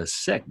lot less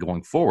sick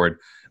going forward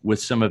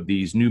with some of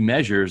these new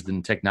measures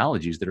and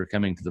technologies that are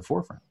coming to the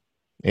forefront.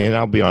 And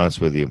I'll be honest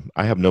with you,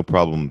 I have no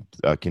problem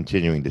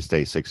continuing to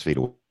stay 6 feet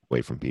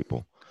away from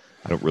people.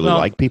 I don't really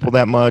like people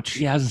that much.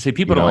 Yeah, I was going to say,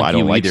 people don't like I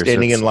don't you like either.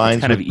 standing So in lines.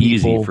 it's kind of with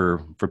easy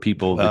people. for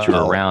people that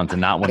you're around to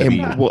not want to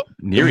be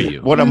near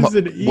you. It's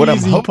an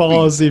easy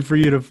policy for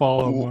you to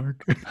follow,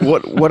 Mark.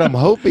 What I'm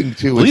hoping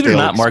to Believe is it or they'll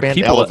not, Mark,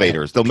 expand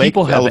elevators. They'll make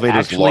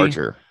elevators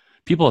larger.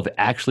 People have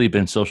actually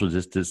been social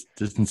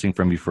distancing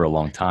from you for a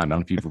long time. I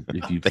don't know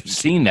if you've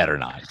seen that or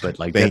not, but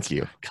Thank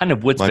you. Kind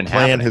of what's My been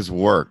plan happening. has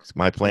worked.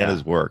 My plan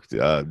has worked.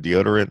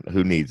 Deodorant,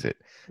 who needs it?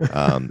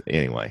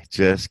 Anyway,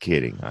 just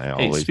kidding.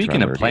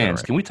 Speaking of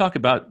plans, can we talk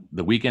about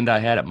the weekend I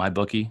had at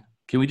MyBookie?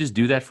 Can we just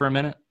do that for a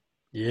minute?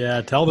 Yeah,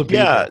 tell the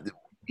people.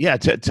 Yeah.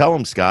 Tell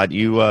them, Scott.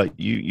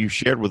 You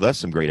shared with us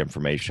some great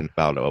information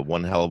about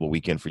one hell of a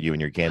weekend for you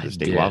and your Kansas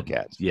State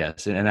Wildcats.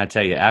 Yes, and I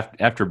tell you,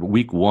 after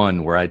week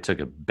one, where I took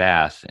a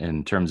bath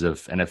in terms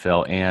of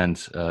NFL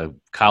and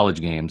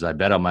college games, I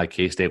bet on my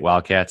K-State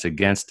Wildcats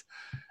against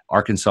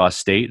Arkansas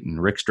State,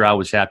 and Rick Stroud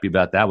was happy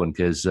about that one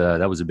because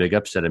that was a big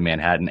upset in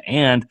Manhattan.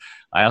 And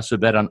I also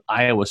bet on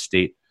Iowa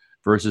State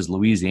versus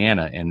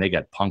Louisiana, and they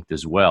got punked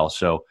as well.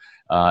 So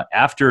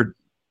after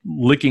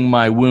licking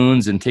my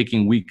wounds and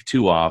taking week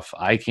 2 off,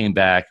 I came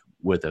back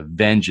with a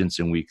vengeance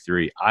in week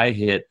 3. I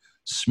hit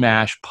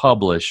smash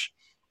publish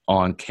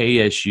on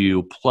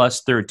KSU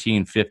plus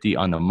 1350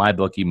 on the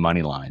MyBookie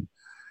money line.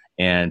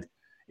 And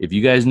if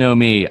you guys know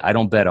me, I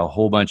don't bet a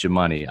whole bunch of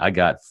money. I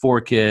got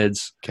 4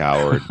 kids.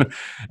 Coward.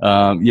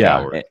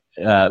 Coward.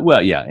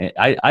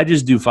 I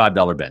just do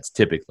 $5 bets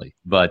typically,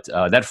 but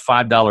that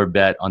 $5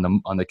 bet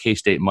on the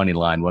K-State money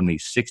line won me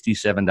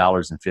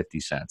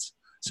 $67.50.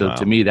 So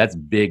to me, that's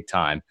big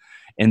time.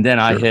 And then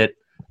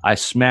I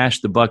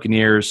smashed the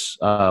Buccaneers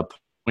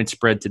point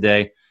spread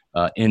today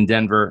in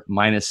Denver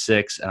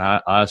 -6, and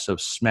I also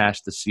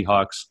smashed the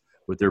Seahawks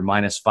with their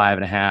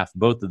 -5.5.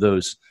 Both of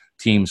those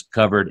teams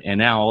covered, and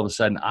now all of a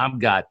sudden I've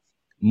got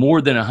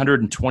more than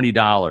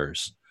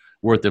 $120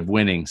 worth of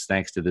winnings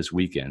thanks to this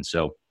weekend.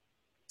 So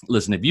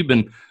listen, if you've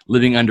been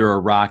living under a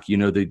rock, you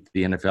know the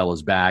NFL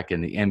is back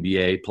and the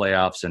NBA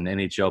playoffs and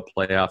NHL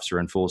playoffs are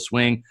in full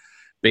swing.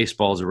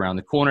 Baseball's around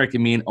the corner. It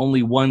can mean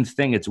only one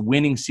thing. It's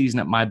winning season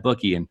at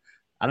MyBookie. And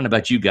I don't know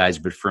about you guys,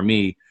 but for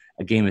me,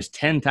 a game is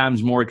 10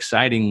 times more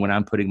exciting when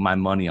I'm putting my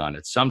money on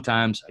it.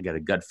 Sometimes I got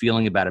a gut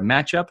feeling about a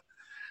matchup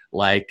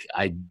like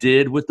I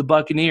did with the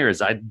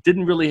Buccaneers. I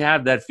didn't really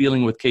have that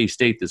feeling with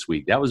K-State this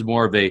week. That was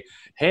more of a,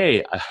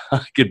 hey,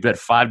 I could bet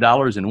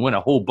 $5 and win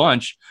a whole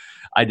bunch.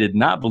 I did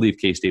not believe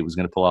K-State was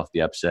going to pull off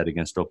the upset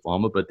against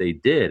Oklahoma, but they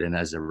did. And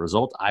as a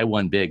result, I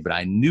won big. But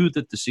I knew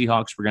that the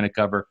Seahawks were going to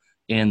cover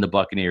and the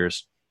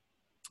Buccaneers.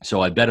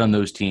 So I bet on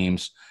those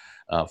teams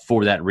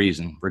for that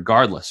reason,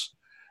 regardless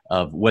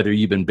of whether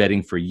you've been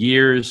betting for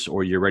years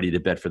or you're ready to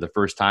bet for the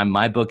first time.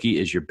 MyBookie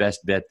is your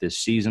best bet this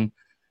season.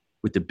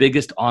 With the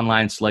biggest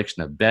online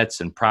selection of bets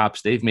and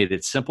props, they've made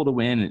it simple to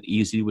win and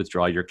easy to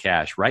withdraw your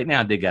cash. Right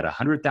now, they got a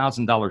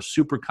 $100,000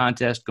 super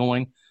contest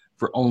going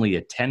for only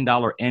a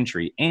 $10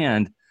 entry,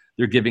 and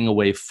they're giving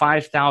away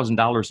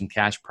 $5,000 in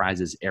cash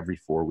prizes every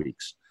 4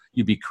 weeks.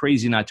 You'd be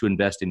crazy not to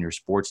invest in your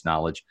sports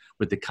knowledge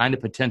with the kind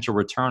of potential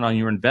return on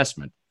your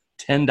investment.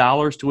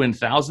 $10 to win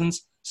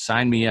thousands?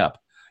 Sign me up.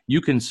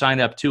 You can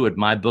sign up too at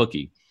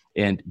MyBookie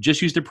and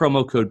just use the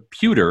promo code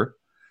PEWTER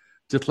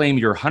to claim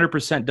your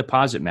 100%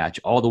 deposit match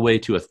all the way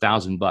to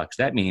 $1,000.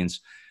 That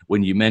means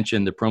when you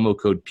mention the promo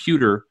code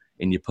PEWTER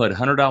and you put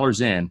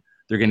 $100 in,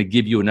 they're going to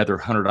give you another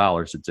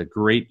 $100. It's a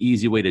great,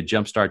 easy way to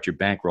jumpstart your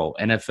bankroll.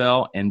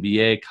 NFL,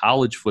 NBA,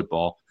 college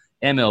football,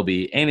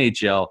 MLB,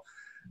 NHL,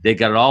 they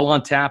got it all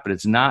on tap, but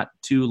it's not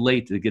too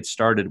late to get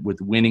started with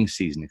winning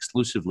season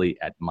exclusively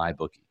at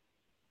MyBookie.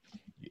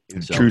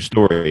 True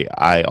story.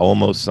 I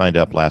almost signed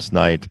up last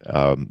night.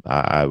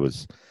 I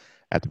was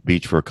at the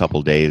beach for a couple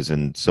of days,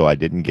 and so I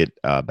didn't get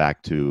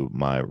back to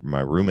my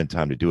room in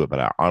time to do it. But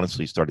I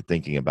honestly started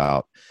thinking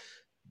about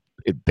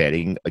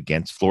betting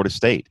against Florida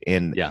State,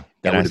 and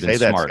I say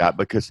that, Scott,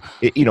 because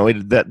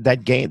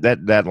that game,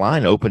 that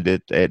line opened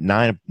at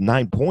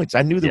 9 points.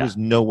 I knew there was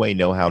no way,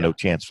 no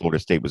chance Florida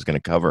State was going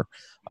to cover,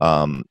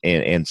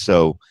 and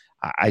so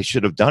I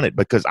should have done it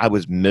because I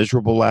was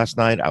miserable last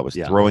night. I was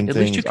throwing things.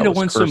 At least you could have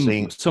won some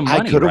money,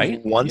 I could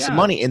have won some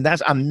money, and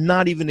I'm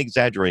not even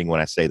exaggerating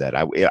when I say that.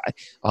 If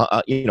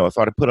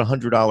I'd have put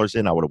 $100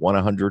 in, I would have won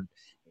 100,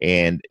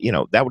 and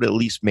that would at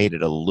least made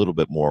it a little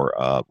bit more.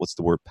 What's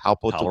the word?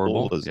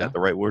 Palpable? Is that the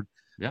right word?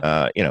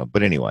 Yeah.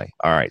 But anyway,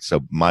 all right.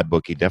 So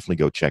MyBookie, definitely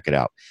go check it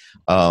out.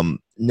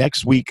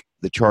 Next week,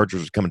 the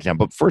Chargers are coming to town.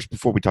 But first,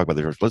 before we talk about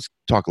the Chargers, let's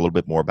talk a little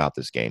bit more about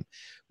this game.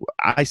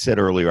 I said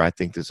earlier, I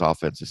think this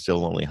offense is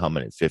still only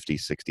humming at 50,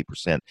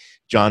 60%.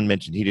 John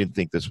mentioned he didn't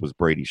think this was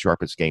Brady's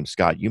sharpest game.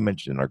 Scott, you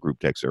mentioned in our group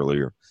text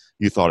earlier,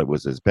 you thought it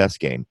was his best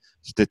game.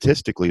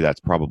 Statistically, that's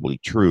probably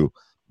true.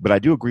 But I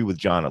do agree with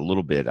John a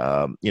little bit.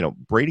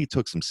 Brady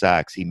took some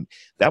sacks.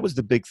 That was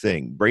the big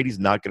thing. Brady's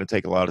not going to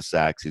take a lot of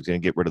sacks. He's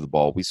going to get rid of the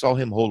ball. We saw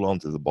him hold on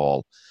to the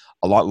ball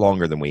a lot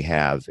longer than we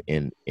have.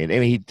 And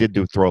he did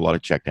throw a lot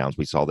of checkdowns.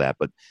 We saw that.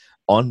 But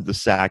on the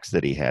sacks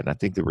that he had, and I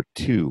think there were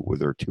two. Were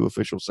there two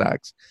official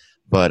sacks?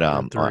 But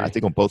I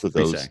think on both of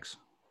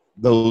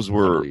those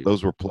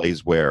were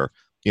plays where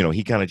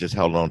he kind of just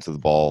held on to the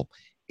ball.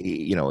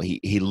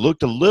 He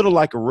looked a little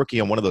like a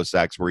rookie on one of those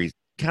sacks where he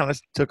kind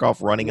of took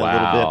off running a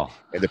little bit,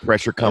 and the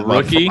pressure come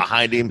up from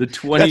behind him.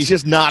 That's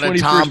just not a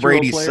Tom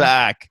Brady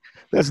sack.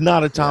 That's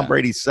not a Tom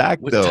Brady sack,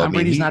 though. Tom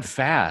Brady's not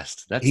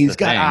fast. He's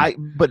got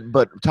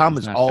but Tom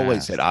has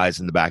always had eyes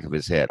in the back of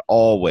his head,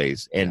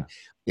 always. And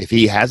if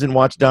he hasn't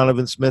watched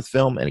Donovan Smith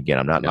film, and again,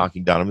 I'm not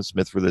knocking Donovan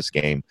Smith for this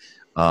game,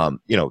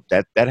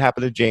 that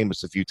happened to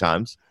Jameis a few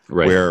times,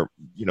 where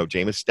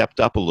Jameis stepped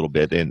up a little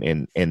bit,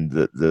 and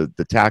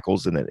the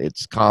tackles, and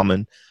it's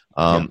common.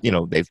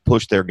 They've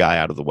pushed their guy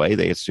out of the way.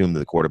 They assume that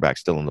the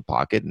quarterback's still in the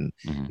pocket, and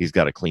he's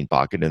got a clean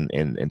pocket,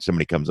 and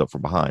somebody comes up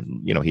from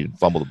behind. He didn't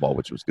fumble the ball,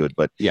 which was good.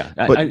 But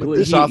but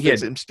this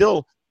offense, I'm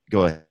still.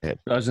 Go ahead.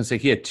 I was going to say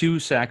he had 2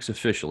 sacks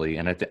officially,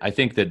 and I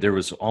think that there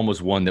was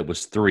almost one that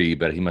was 3,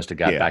 but he must have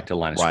got back to the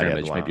line of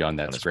scrimmage, maybe on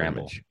that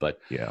scramble. But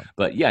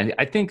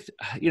I think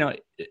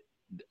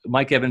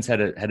Mike Evans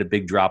had a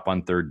big drop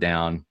on third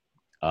down.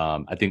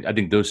 I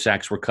think those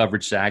sacks were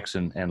coverage sacks,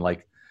 and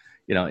like.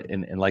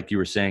 And like you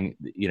were saying,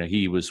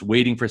 he was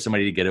waiting for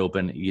somebody to get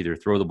open, either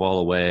throw the ball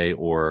away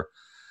or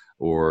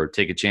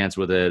take a chance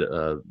with it.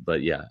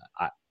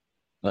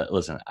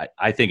 Listen,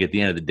 I think at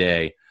the end of the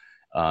day,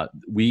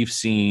 we've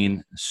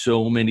seen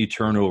so many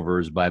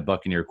turnovers by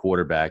Buccaneer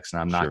quarterbacks,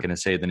 and I'm not going to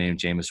say the name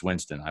Jameis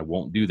Winston. I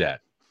won't do that.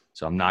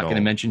 So I'm not going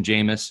to mention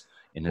Jameis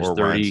in his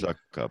 30.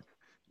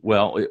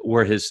 Well,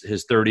 or his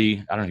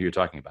 30. I don't know who you're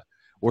talking about.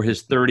 Or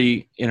his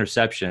 30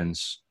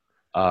 interceptions,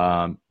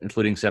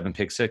 including 7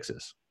 pick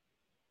sixes.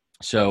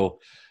 So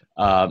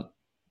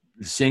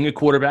seeing a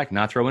quarterback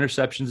not throw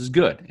interceptions is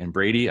good. And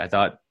Brady, I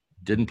thought,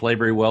 didn't play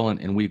very well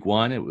in week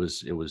 1. It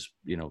was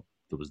the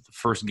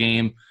first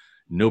game,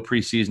 no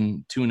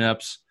preseason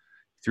tune-ups,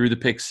 threw the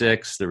pick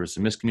 6. There was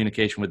some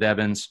miscommunication with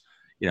Evans.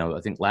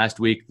 I think last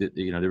week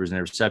there was an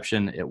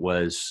interception. It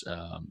was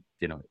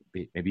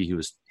maybe he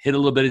was hit a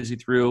little bit as he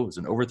threw. It was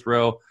an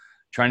overthrow,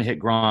 trying to hit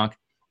Gronk.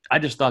 I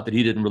just thought that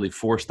he didn't really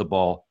force the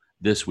ball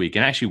this week.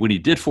 And actually, when he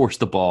did force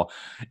the ball,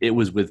 it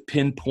was with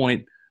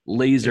pinpoint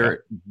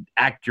laser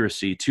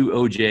accuracy to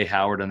O.J.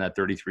 Howard on that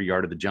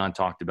 33-yarder that John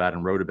talked about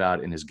and wrote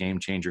about in his game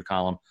changer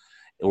column,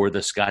 or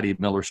the Scotty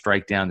Miller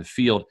strike down the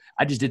field.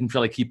 I just didn't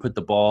feel like he put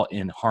the ball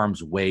in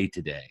harm's way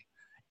today.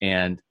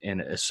 And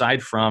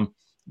aside from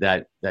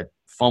that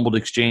fumbled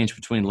exchange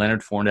between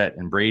Leonard Fournette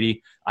and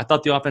Brady, I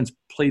thought the offense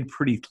played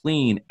pretty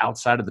clean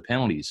outside of the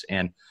penalties.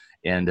 And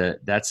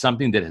that's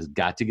something that has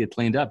got to get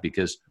cleaned up,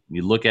 because when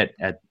you look at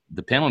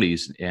the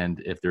penalties,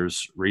 and if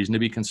there's reason to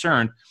be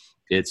concerned,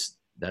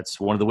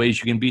 that's one of the ways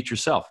you can beat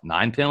yourself.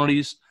 9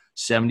 penalties,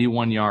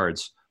 71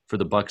 yards for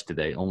the Bucs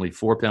today. Only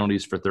 4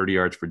 penalties for 30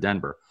 yards for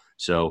Denver.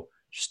 So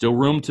still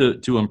room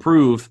to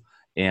improve.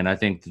 And I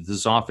think that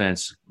this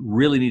offense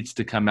really needs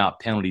to come out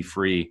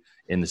penalty-free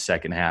in the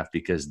second half,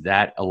 because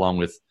that, along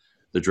with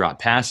the drop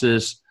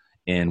passes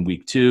in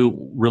week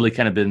 2, really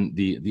kind of been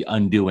the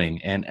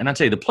undoing. And I'd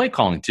say the play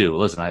calling too.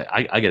 Listen,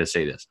 I got to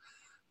say this.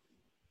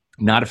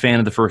 Not a fan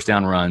of the first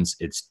down runs.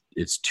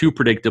 It's too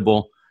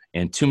predictable.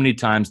 And too many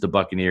times the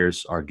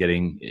Buccaneers are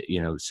getting,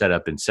 set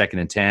up in 2nd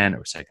and 10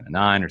 or 2nd and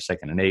 9 or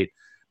 2nd and 8.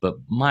 But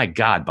my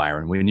God,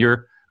 Byron,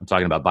 I'm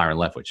talking about Byron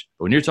Leftwich,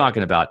 but when you're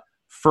talking about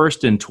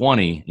 1st and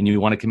 20 and you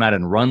want to come out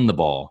and run the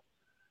ball,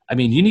 I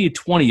mean, you need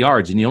 20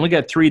 yards and you only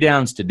got 3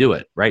 downs to do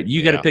it, right?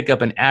 You got to pick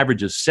up an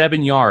average of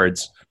 7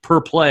 yards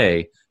per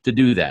play to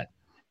do that.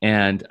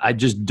 And I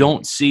just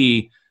don't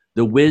see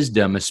the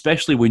wisdom,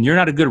 especially when you're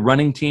not a good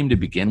running team to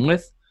begin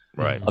with,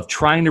 right, of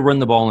trying to run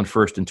the ball in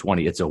 1st and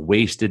 20. It's a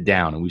wasted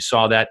down. And we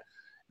saw that,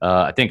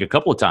 I think, a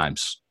couple of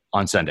times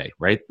on Sunday,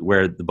 right,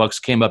 where the Bucs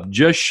came up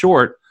just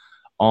short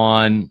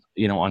on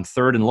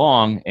 3rd and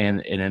long,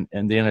 and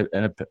they ended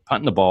up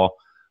punting the ball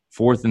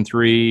 4th and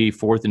 3,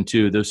 4th and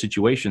 2, those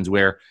situations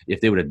where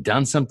if they would have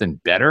done something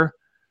better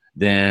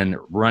than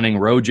running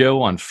Rojo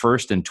on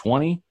 1st and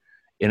 20,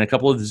 in a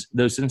couple of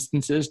those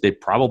instances, they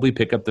probably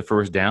pick up the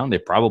first down. They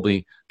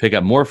probably pick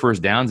up more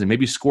first downs and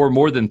maybe score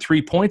more than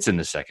 3 points in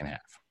the second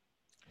half.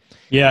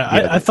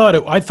 Yeah, I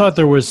thought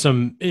there was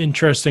some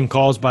interesting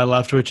calls by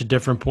Leftwich at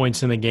different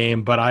points in the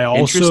game, but I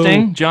also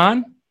interesting,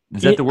 John.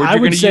 Is that the word you're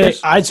going to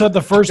use? I thought the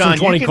 1st and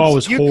 20 call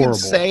was horrible. You can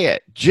say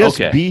it. Just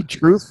be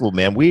truthful,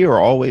 man. We are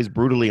always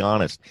brutally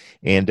honest,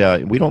 and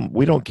we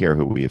don't care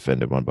who we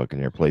offended on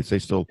Buccaneer plays. They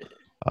still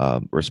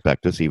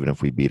respect us even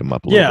if we beat them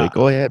up a little bit.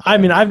 Go ahead. I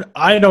mean,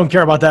 I don't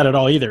care about that at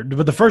all either.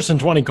 But the 1st and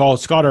 20 call,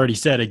 Scott already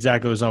said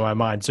exactly what was on my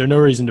mind. So no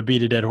reason to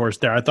beat a dead horse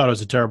there. I thought it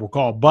was a terrible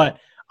call. But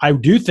I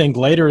do think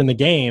later in the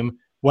game,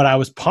 what I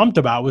was pumped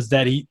about was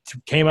that he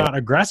came out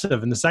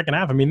aggressive in the second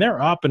half. I mean,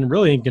 they're up and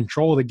really in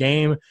control of the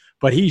game,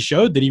 but he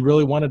showed that he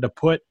really wanted to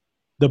put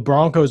the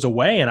Broncos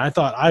away. And I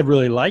thought I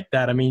really liked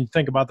that. I mean,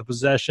 think about the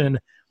possession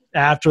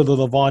after the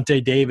Levante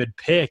David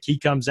pick. He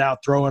comes out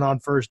throwing on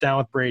first down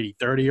with Brady,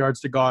 30 yards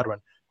to Godwin,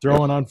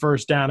 throwing on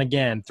first down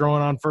again,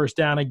 throwing on first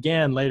down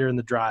again later in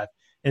the drive.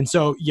 And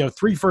so,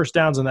 3 first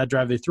downs on that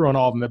drive. They threw on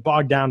all of them. It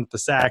bogged down with the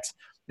sacks.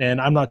 And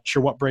I'm not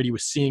sure what Brady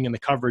was seeing in the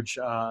coverage.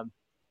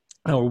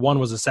 One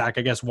was a sack.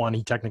 I guess one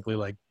he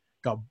technically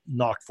got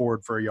knocked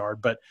forward for a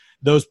yard. But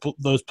those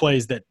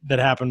plays that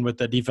happened with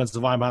the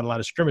defensive line behind the line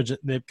of scrimmage,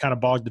 they kind of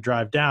bogged the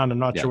drive down. I'm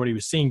not sure what he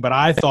was seeing. But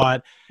I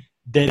thought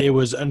that it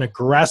was an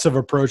aggressive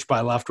approach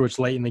by Leftwich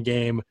late in the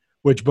game,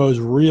 which bodes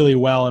really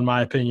well, in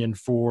my opinion,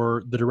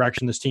 for the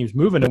direction this team's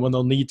moving and when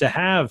they'll need to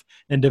have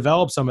and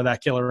develop some of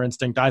that killer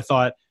instinct. I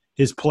thought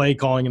his play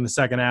calling in the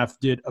second half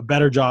did a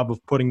better job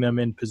of putting them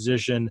in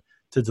position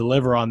to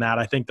deliver on that.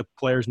 I think the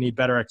players need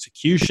better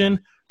execution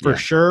for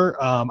sure.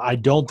 I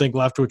don't think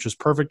Leftwich was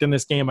perfect in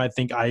this game. I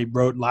think I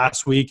wrote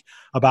last week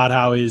about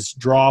how his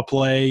draw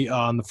play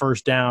on the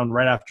first down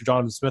right after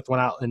Jonathan Smith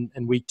went out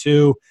in week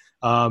 2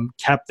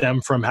 kept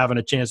them from having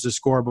a chance to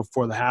score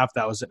before the half.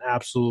 That was an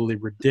absolutely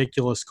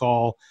ridiculous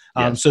call.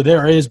 So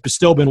there is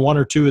still been 1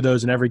 or 2 of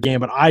those in every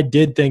game, but I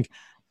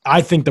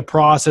think the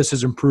process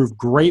has improved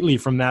greatly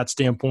from that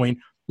standpoint.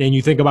 And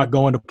you think about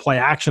going to play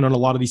action on a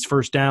lot of these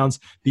first downs,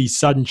 these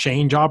sudden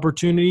change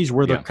opportunities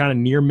where they're kind of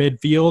near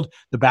midfield,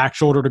 the back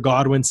shoulder to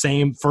Godwin,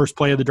 same first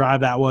play of the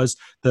drive. That was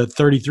the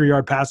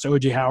 33-yard pass to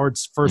O.J.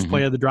 Howard's first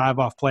play of the drive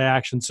off play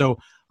action. So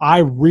I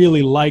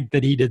really like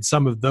that he did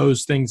some of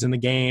those things in the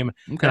game.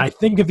 Okay. And I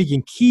think if he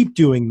can keep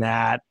doing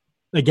that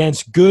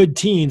against good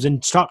teams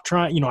and stop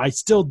trying, I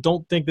still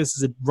don't think this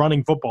is a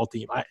running football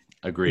team. I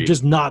agree.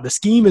 Just not. The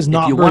scheme is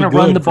not very good. If you want to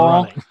run the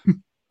ball,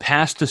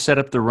 pass to set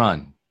up the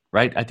run.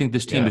 Right? I think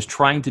this team is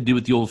trying to do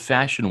it the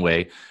old-fashioned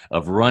way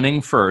of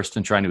running first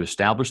and trying to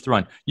establish the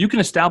run. You can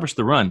establish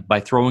the run by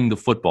throwing the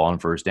football on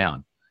first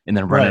down and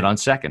then run it on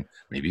second.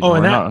 Maybe you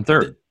can run it on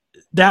third.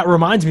 That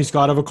reminds me,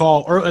 Scott, of a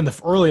call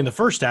early in the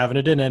first half, and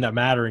it didn't end up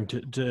mattering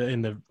to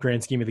in the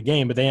grand scheme of the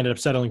game, but they ended up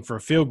settling for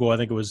a field goal. I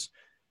think it was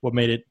what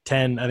made it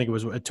 10. I think it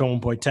was at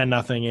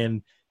 10-0,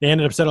 and they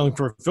ended up settling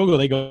for a field goal.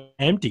 They go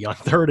empty on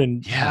third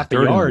and half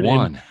a yard.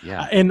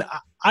 And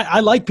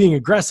I like being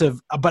aggressive,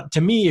 but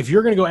to me, if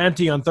you're going to go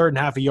empty on third and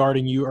half a yard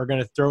and you are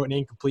going to throw an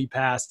incomplete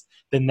pass,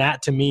 then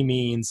that to me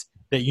means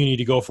that you need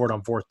to go for it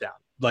on fourth down.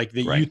 Like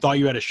that you thought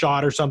you had a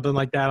shot or something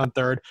like that on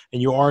third,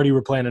 and you already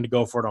were planning to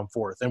go for it on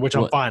fourth, and which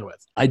I'm fine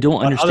with. I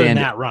don't understand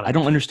that running. I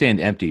don't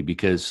understand empty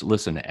because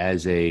listen,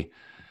 as a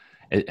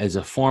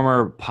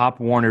former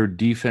Pop Warner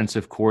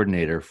defensive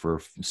coordinator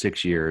for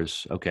 6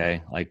 years,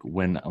 okay, like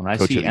when I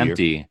Coach see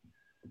empty,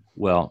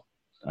 well,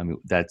 I mean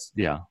that's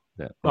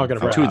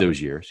for 2 of those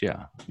years, 2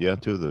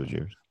 of those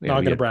years. Not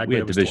going to brag. We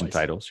had division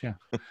titles,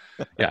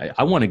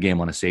 I won a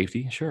game on a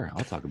safety. Sure,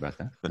 I'll talk about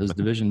that. Those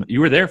division. You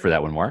were there for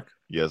that one, Mark.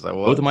 Yes, I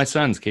was. Both of my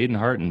sons, Caden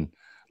Hart and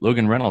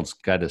Logan Reynolds,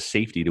 got a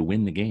safety to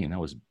win the game. That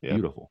was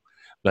beautiful.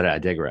 But I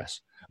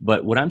digress.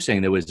 But what I'm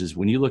saying though is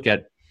when you look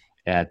at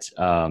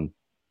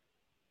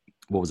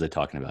what was I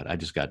talking about? I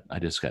just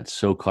got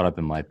so caught up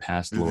in my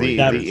past glory.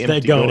 Going empty.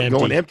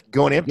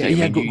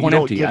 Yeah, going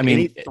empty. I mean,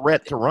 any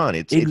threat to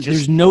run.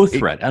 There's no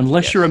threat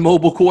unless you're a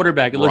mobile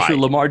quarterback, unless you're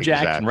Lamar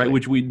Jackson, right?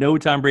 Which we know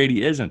Tom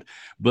Brady isn't.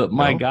 But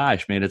my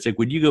gosh, man, it's like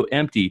when you go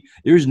empty,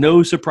 there's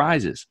no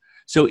surprises.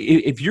 So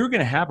if you're going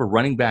to have a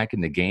running back in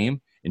the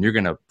game and you're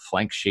going to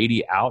flank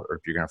Shady out, or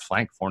if you're going to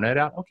flank Fournette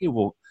out, okay,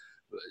 well,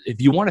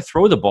 if you want to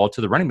throw the ball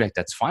to the running back,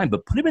 that's fine,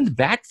 but put him in the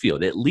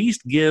backfield. At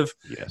least give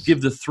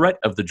the threat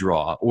of the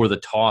draw or the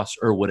toss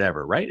or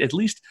whatever, right? At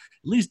least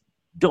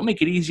don't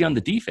make it easy on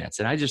the defense.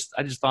 And I just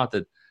thought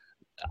that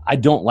I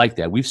don't like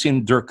that. We've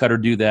seen Dirk Cutter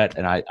do that,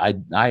 and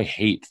I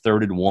hate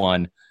 3rd and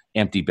 1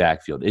 empty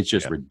backfield. It's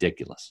just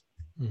ridiculous.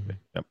 Mm-hmm.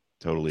 Yep,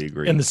 totally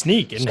agree. And the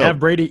sneak and have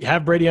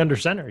Brady under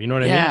center. You know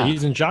what I mean?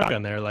 He's in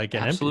shotgun there, like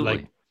an empty,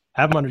 like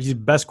have him under. He's the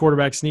best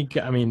quarterback sneak.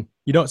 I mean,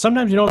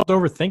 sometimes you don't have to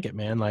overthink it,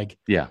 man. Like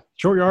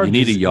short yard. You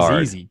need a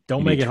yard. Is easy.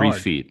 Don't make it 3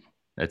 hard. feet.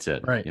 That's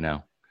it. Right.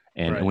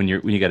 And when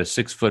you got a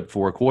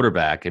 6'4"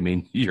 quarterback, I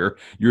mean, you're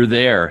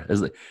there,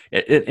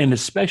 and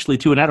especially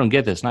too. And I don't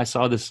get this. And I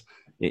saw this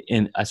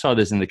in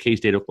the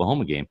K-State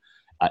Oklahoma game.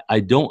 I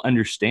don't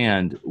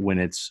understand when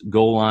it's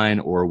goal line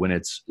or when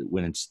it's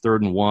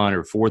 3rd and 1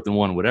 or 4th and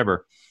 1,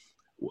 whatever.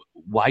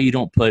 Why you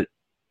don't put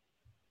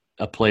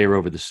a player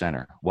over the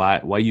center?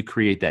 Why you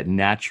create that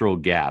natural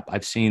gap?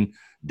 I've seen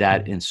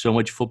that in so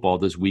much football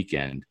this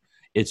weekend.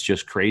 It's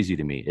just crazy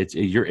to me.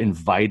 You're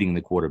inviting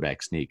the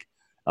quarterback sneak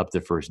up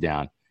the first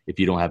down if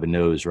you don't have a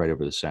nose right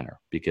over the center,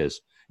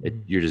 because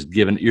you're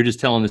just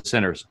telling the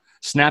centers,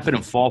 snap it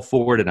and fall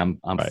forward, and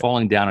I'm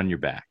falling down on your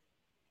back.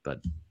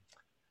 But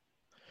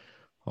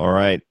All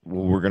right.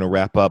 Well, we're going to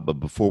wrap up. But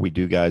before we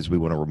do, guys, we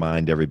want to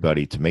remind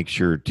everybody to make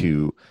sure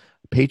to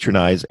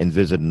patronize and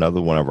visit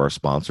another one of our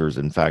sponsors.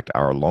 In fact,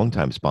 our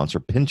longtime sponsor,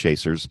 Pin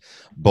Chasers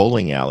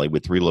Bowling Alley,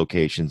 with 3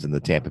 locations in the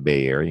Tampa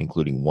Bay area,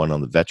 including one on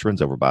the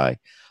Veterans over by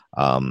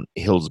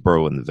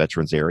Hillsborough in the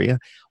Veterans area.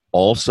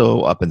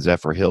 Also up in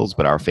Zephyr Hills,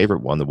 but our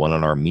favorite one, the one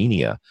on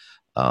Armenia.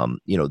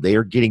 They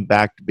are getting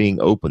back to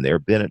being open.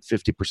 They've been at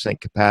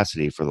 50%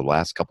 capacity for the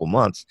last couple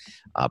months,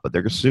 but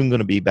they're soon going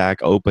to be back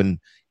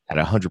open at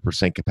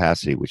 100%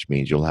 capacity, which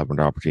means you'll have an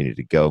opportunity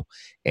to go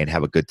and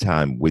have a good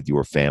time with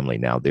your family.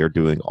 Now, they're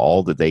doing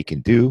all that they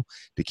can do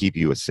to keep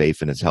you as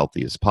safe and as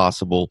healthy as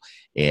possible.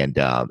 And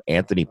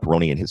Anthony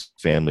Peroni and his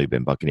family have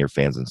been Buccaneer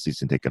fans and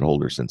season ticket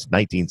holders since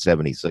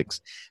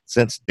 1976,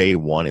 since day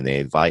one. And they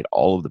invite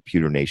all of the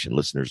Pewter Nation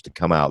listeners to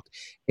come out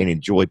and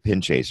enjoy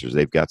Pin Chasers.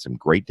 They've got some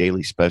great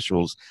daily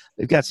specials.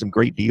 They've got some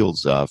great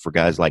deals for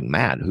guys like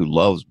Matt, who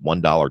loves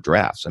 $1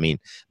 drafts. I mean,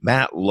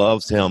 Matt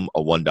loves him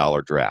a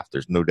 $1 draft.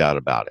 There's no doubt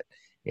about it.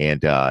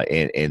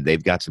 And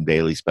they've got some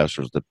daily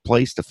specials. The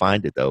place to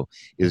find it, though,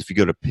 is if you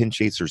go to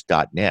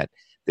pinchasers.net.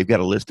 They've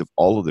got a list of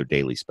all of their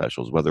daily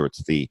specials, whether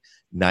it's the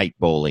night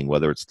bowling,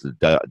 whether it's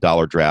the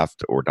dollar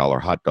draft or dollar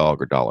hot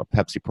dog or dollar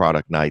Pepsi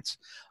product nights,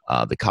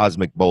 the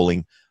cosmic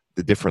bowling,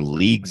 the different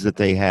leagues that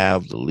they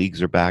have. The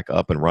leagues are back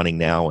up and running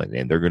now,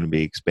 and they're going to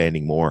be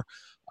expanding more.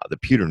 The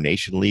Pewter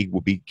Nation League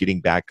will be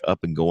getting back up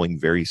and going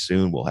very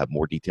soon. We'll have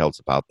more details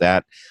about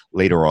that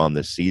later on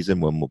this season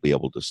when we'll be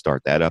able to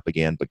start that up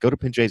again. But go to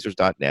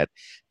pinchasers.net,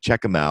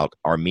 check them out.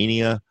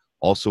 Armenia,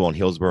 also on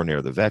Hillsborough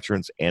near the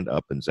Veterans, and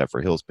up in Zephyr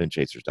Hills,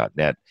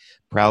 pinchasers.net.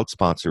 Proud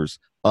sponsors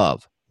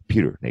of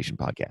Pewter Nation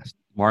Podcast.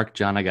 Mark,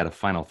 John, I got a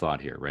final thought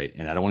here, right?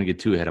 And I don't want to get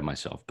too ahead of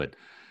myself, but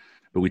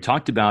we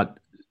talked about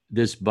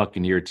this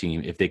Buccaneer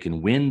team, if they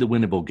can win the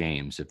winnable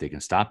games, if they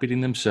can stop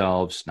beating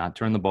themselves, not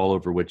turn the ball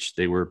over, which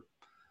they were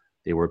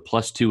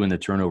 +2 in the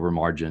turnover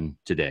margin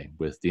today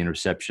with the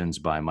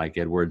interceptions by Mike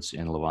Edwards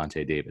and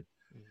Levante David.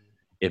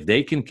 If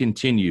they can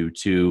continue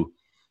to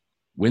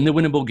win the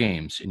winnable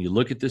games, and you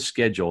look at this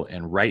schedule,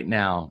 and right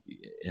now,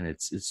 and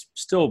it's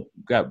still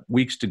got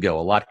weeks to go,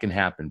 a lot can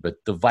happen, but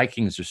the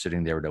Vikings are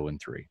sitting there at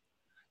 0-3.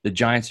 The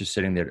Giants are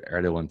sitting there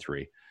at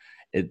 0-3.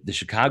 The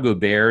Chicago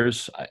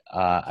Bears,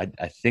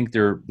 I think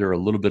they're a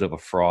little bit of a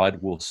fraud.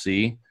 We'll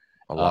see.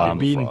 They've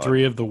beaten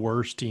 3 of the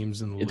worst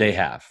teams in the league. They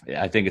have.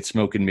 I think it's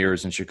smoke and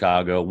mirrors in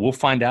Chicago. We'll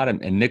find out.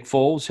 And Nick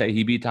Foles, hey,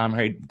 he beat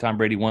Tom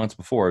Brady once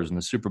before. It was in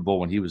the Super Bowl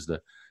when he was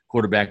the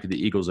quarterback of the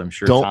Eagles. I'm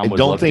sure Tom would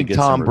love to get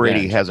Tom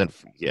Brady revenge.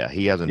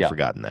 hasn't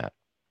forgotten that.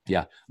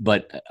 Yeah,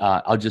 but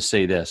I'll just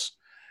say this.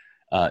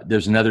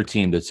 There's another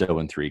team that's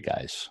 0-3,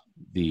 guys,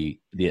 the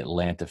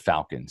Atlanta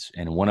Falcons.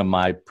 And one of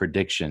my bold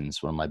predictions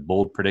from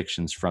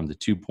the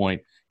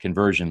 2-point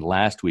conversion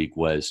last week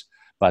was,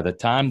 by the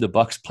time the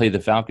Bucs play the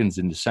Falcons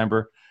in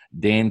December,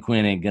 Dan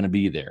Quinn ain't going to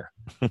be there.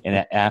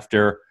 And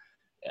after,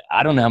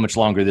 I don't know how much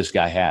longer this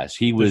guy has.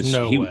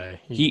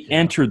 He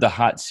entered the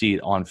hot seat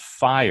on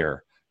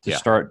fire to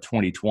start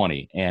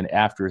 2020. And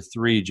after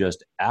 3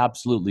 just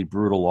absolutely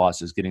brutal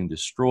losses, getting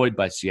destroyed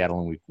by Seattle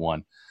in week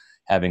 1,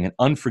 having an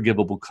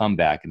unforgivable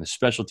comeback and a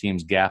special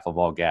teams gaffe of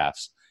all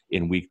gaffes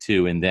in week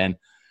 2, and then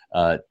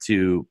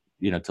to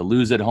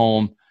lose at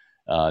home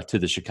to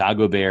the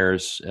Chicago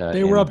Bears.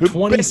 They were up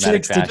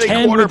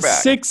 26-10 with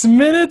 6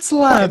 minutes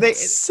left.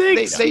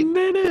 6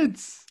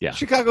 minutes. Yeah.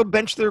 Chicago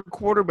benched their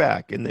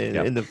quarterback in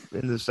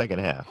the second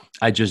half.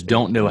 I just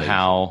don't know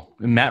how.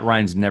 Matt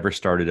Ryan's never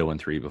started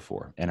 0-3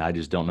 before, and I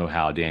just don't know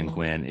how Dan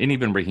Quinn and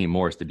even Raheem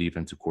Morris, the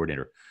defensive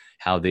coordinator,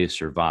 how they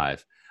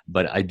survive.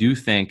 But I do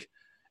think,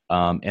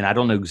 and I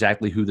don't know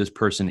exactly who this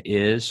person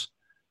is,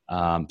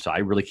 so I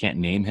really can't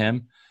name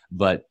him.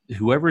 But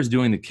whoever is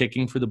doing the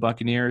kicking for the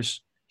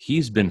Buccaneers,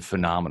 he's been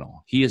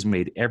phenomenal. He has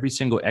made every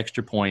single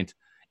extra point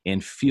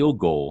and field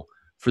goal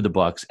for the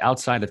Bucs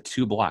outside of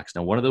 2 blocks.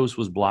 Now, one of those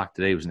was blocked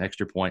today. It was an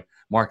extra point.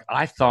 Mark,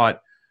 I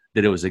thought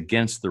that it was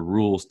against the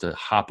rules to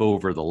hop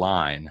over the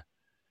line,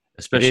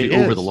 especially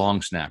over the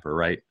long snapper,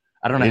 right?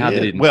 I don't know how they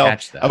didn't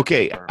catch that.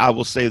 Okay, I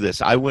will say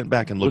this. I went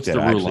back and looked at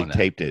it. I actually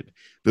taped it.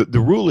 The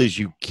rule is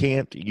you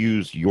can't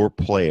use your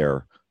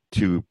player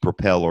to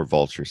propel or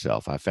vault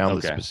yourself. I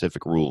found the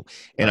specific rule,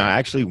 and I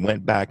actually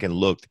went back and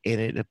looked, and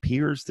it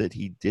appears that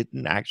he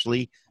didn't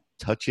actually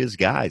touch his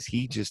guys.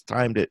 He just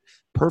timed it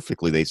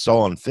perfectly. They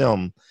saw on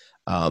film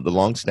the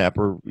long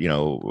snapper,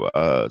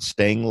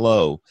 staying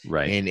low,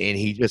 right? And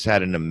he just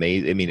had an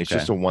amazing. I mean, it's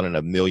just a 1 in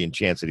a million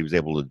chance that he was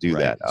able to do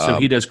that. So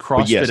he does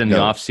CrossFit in the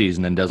off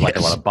season and does like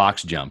a lot of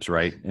box jumps,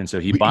 right? And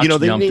so he box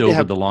jumped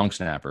over the long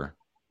snapper.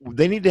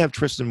 They need to have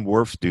Tristan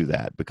Wirfs do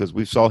that because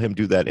we saw him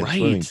do that in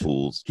swimming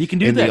pools. He can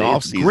do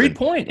that. Great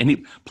point. And he's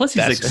like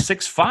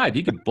 6'5".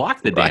 He could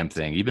block the damn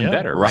thing even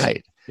better.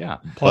 Right. Yeah.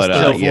 Plus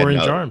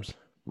 4-inch arms.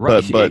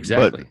 Right.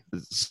 Exactly.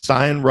 But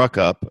Sign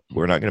Ruckup,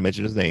 we're not going to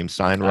mention his name.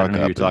 Sign Ruckup. I don't know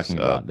who you're talking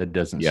about. That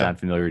doesn't sound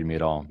familiar to me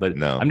at all. But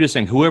no. I'm just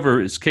saying,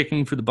 whoever is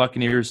kicking for the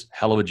Buccaneers,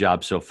 hell of a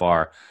job so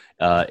far.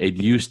 It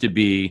used to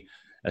be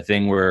a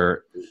thing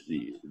where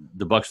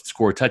the Bucs would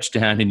score a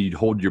touchdown and you'd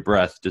hold your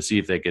breath to see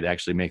if they could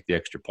actually make the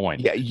extra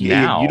point. Yeah,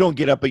 now you don't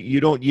get up, but you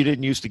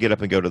didn't used to get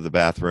up and go to the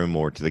bathroom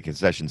or to the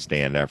concession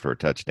stand after a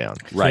touchdown.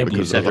 Right, Can't you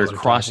believe said they're those are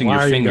crossing talking. your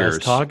Why are fingers. you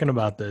guys talking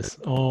about this?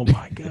 Oh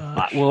my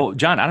god! Well,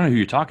 John, I don't know who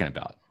you're talking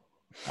about.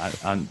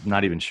 I'm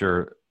not even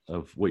sure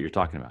of what you're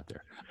talking about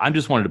there. I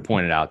just wanted to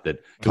point it out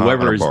that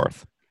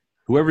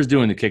whoever's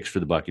doing the kicks for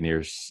the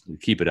Buccaneers,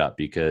 keep it up,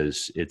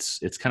 because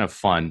it's kind of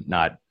fun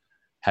not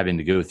having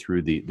to go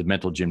through the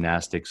mental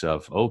gymnastics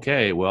of,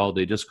 okay, well,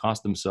 they just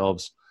cost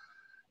themselves.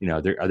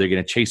 Are they going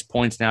to chase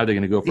points now? They're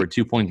going to go for a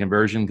 2-point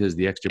conversion because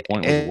the extra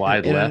point was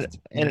wide left.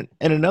 And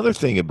another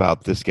thing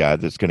about this guy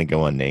that's going to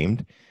go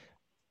unnamed,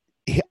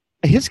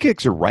 his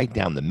kicks are right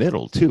down the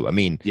middle too. I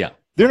mean, yeah,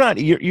 they're not.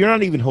 You're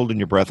not even holding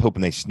your breath,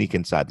 hoping they sneak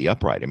inside the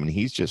upright. I mean,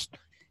 he's just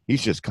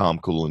calm,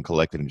 cool, and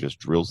collected, and just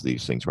drills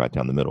these things right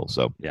down the middle.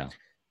 So yeah,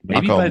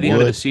 maybe by the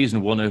end of the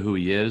season we'll know who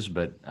he is.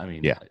 But I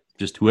mean,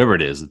 just whoever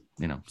it is,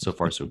 so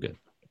far so good.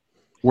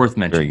 Worth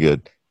mentioning. Very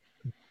good.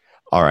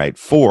 All right,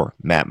 for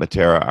Matt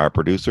Matera, our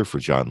producer, for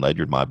John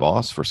Ledyard, my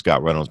boss, for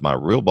Scott Reynolds, my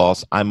real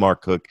boss, I'm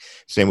Mark Cook,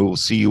 saying we will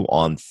see you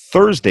on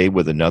Thursday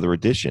with another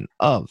edition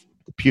of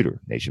the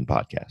Pewter Nation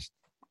Podcast.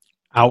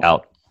 Out.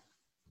 Out.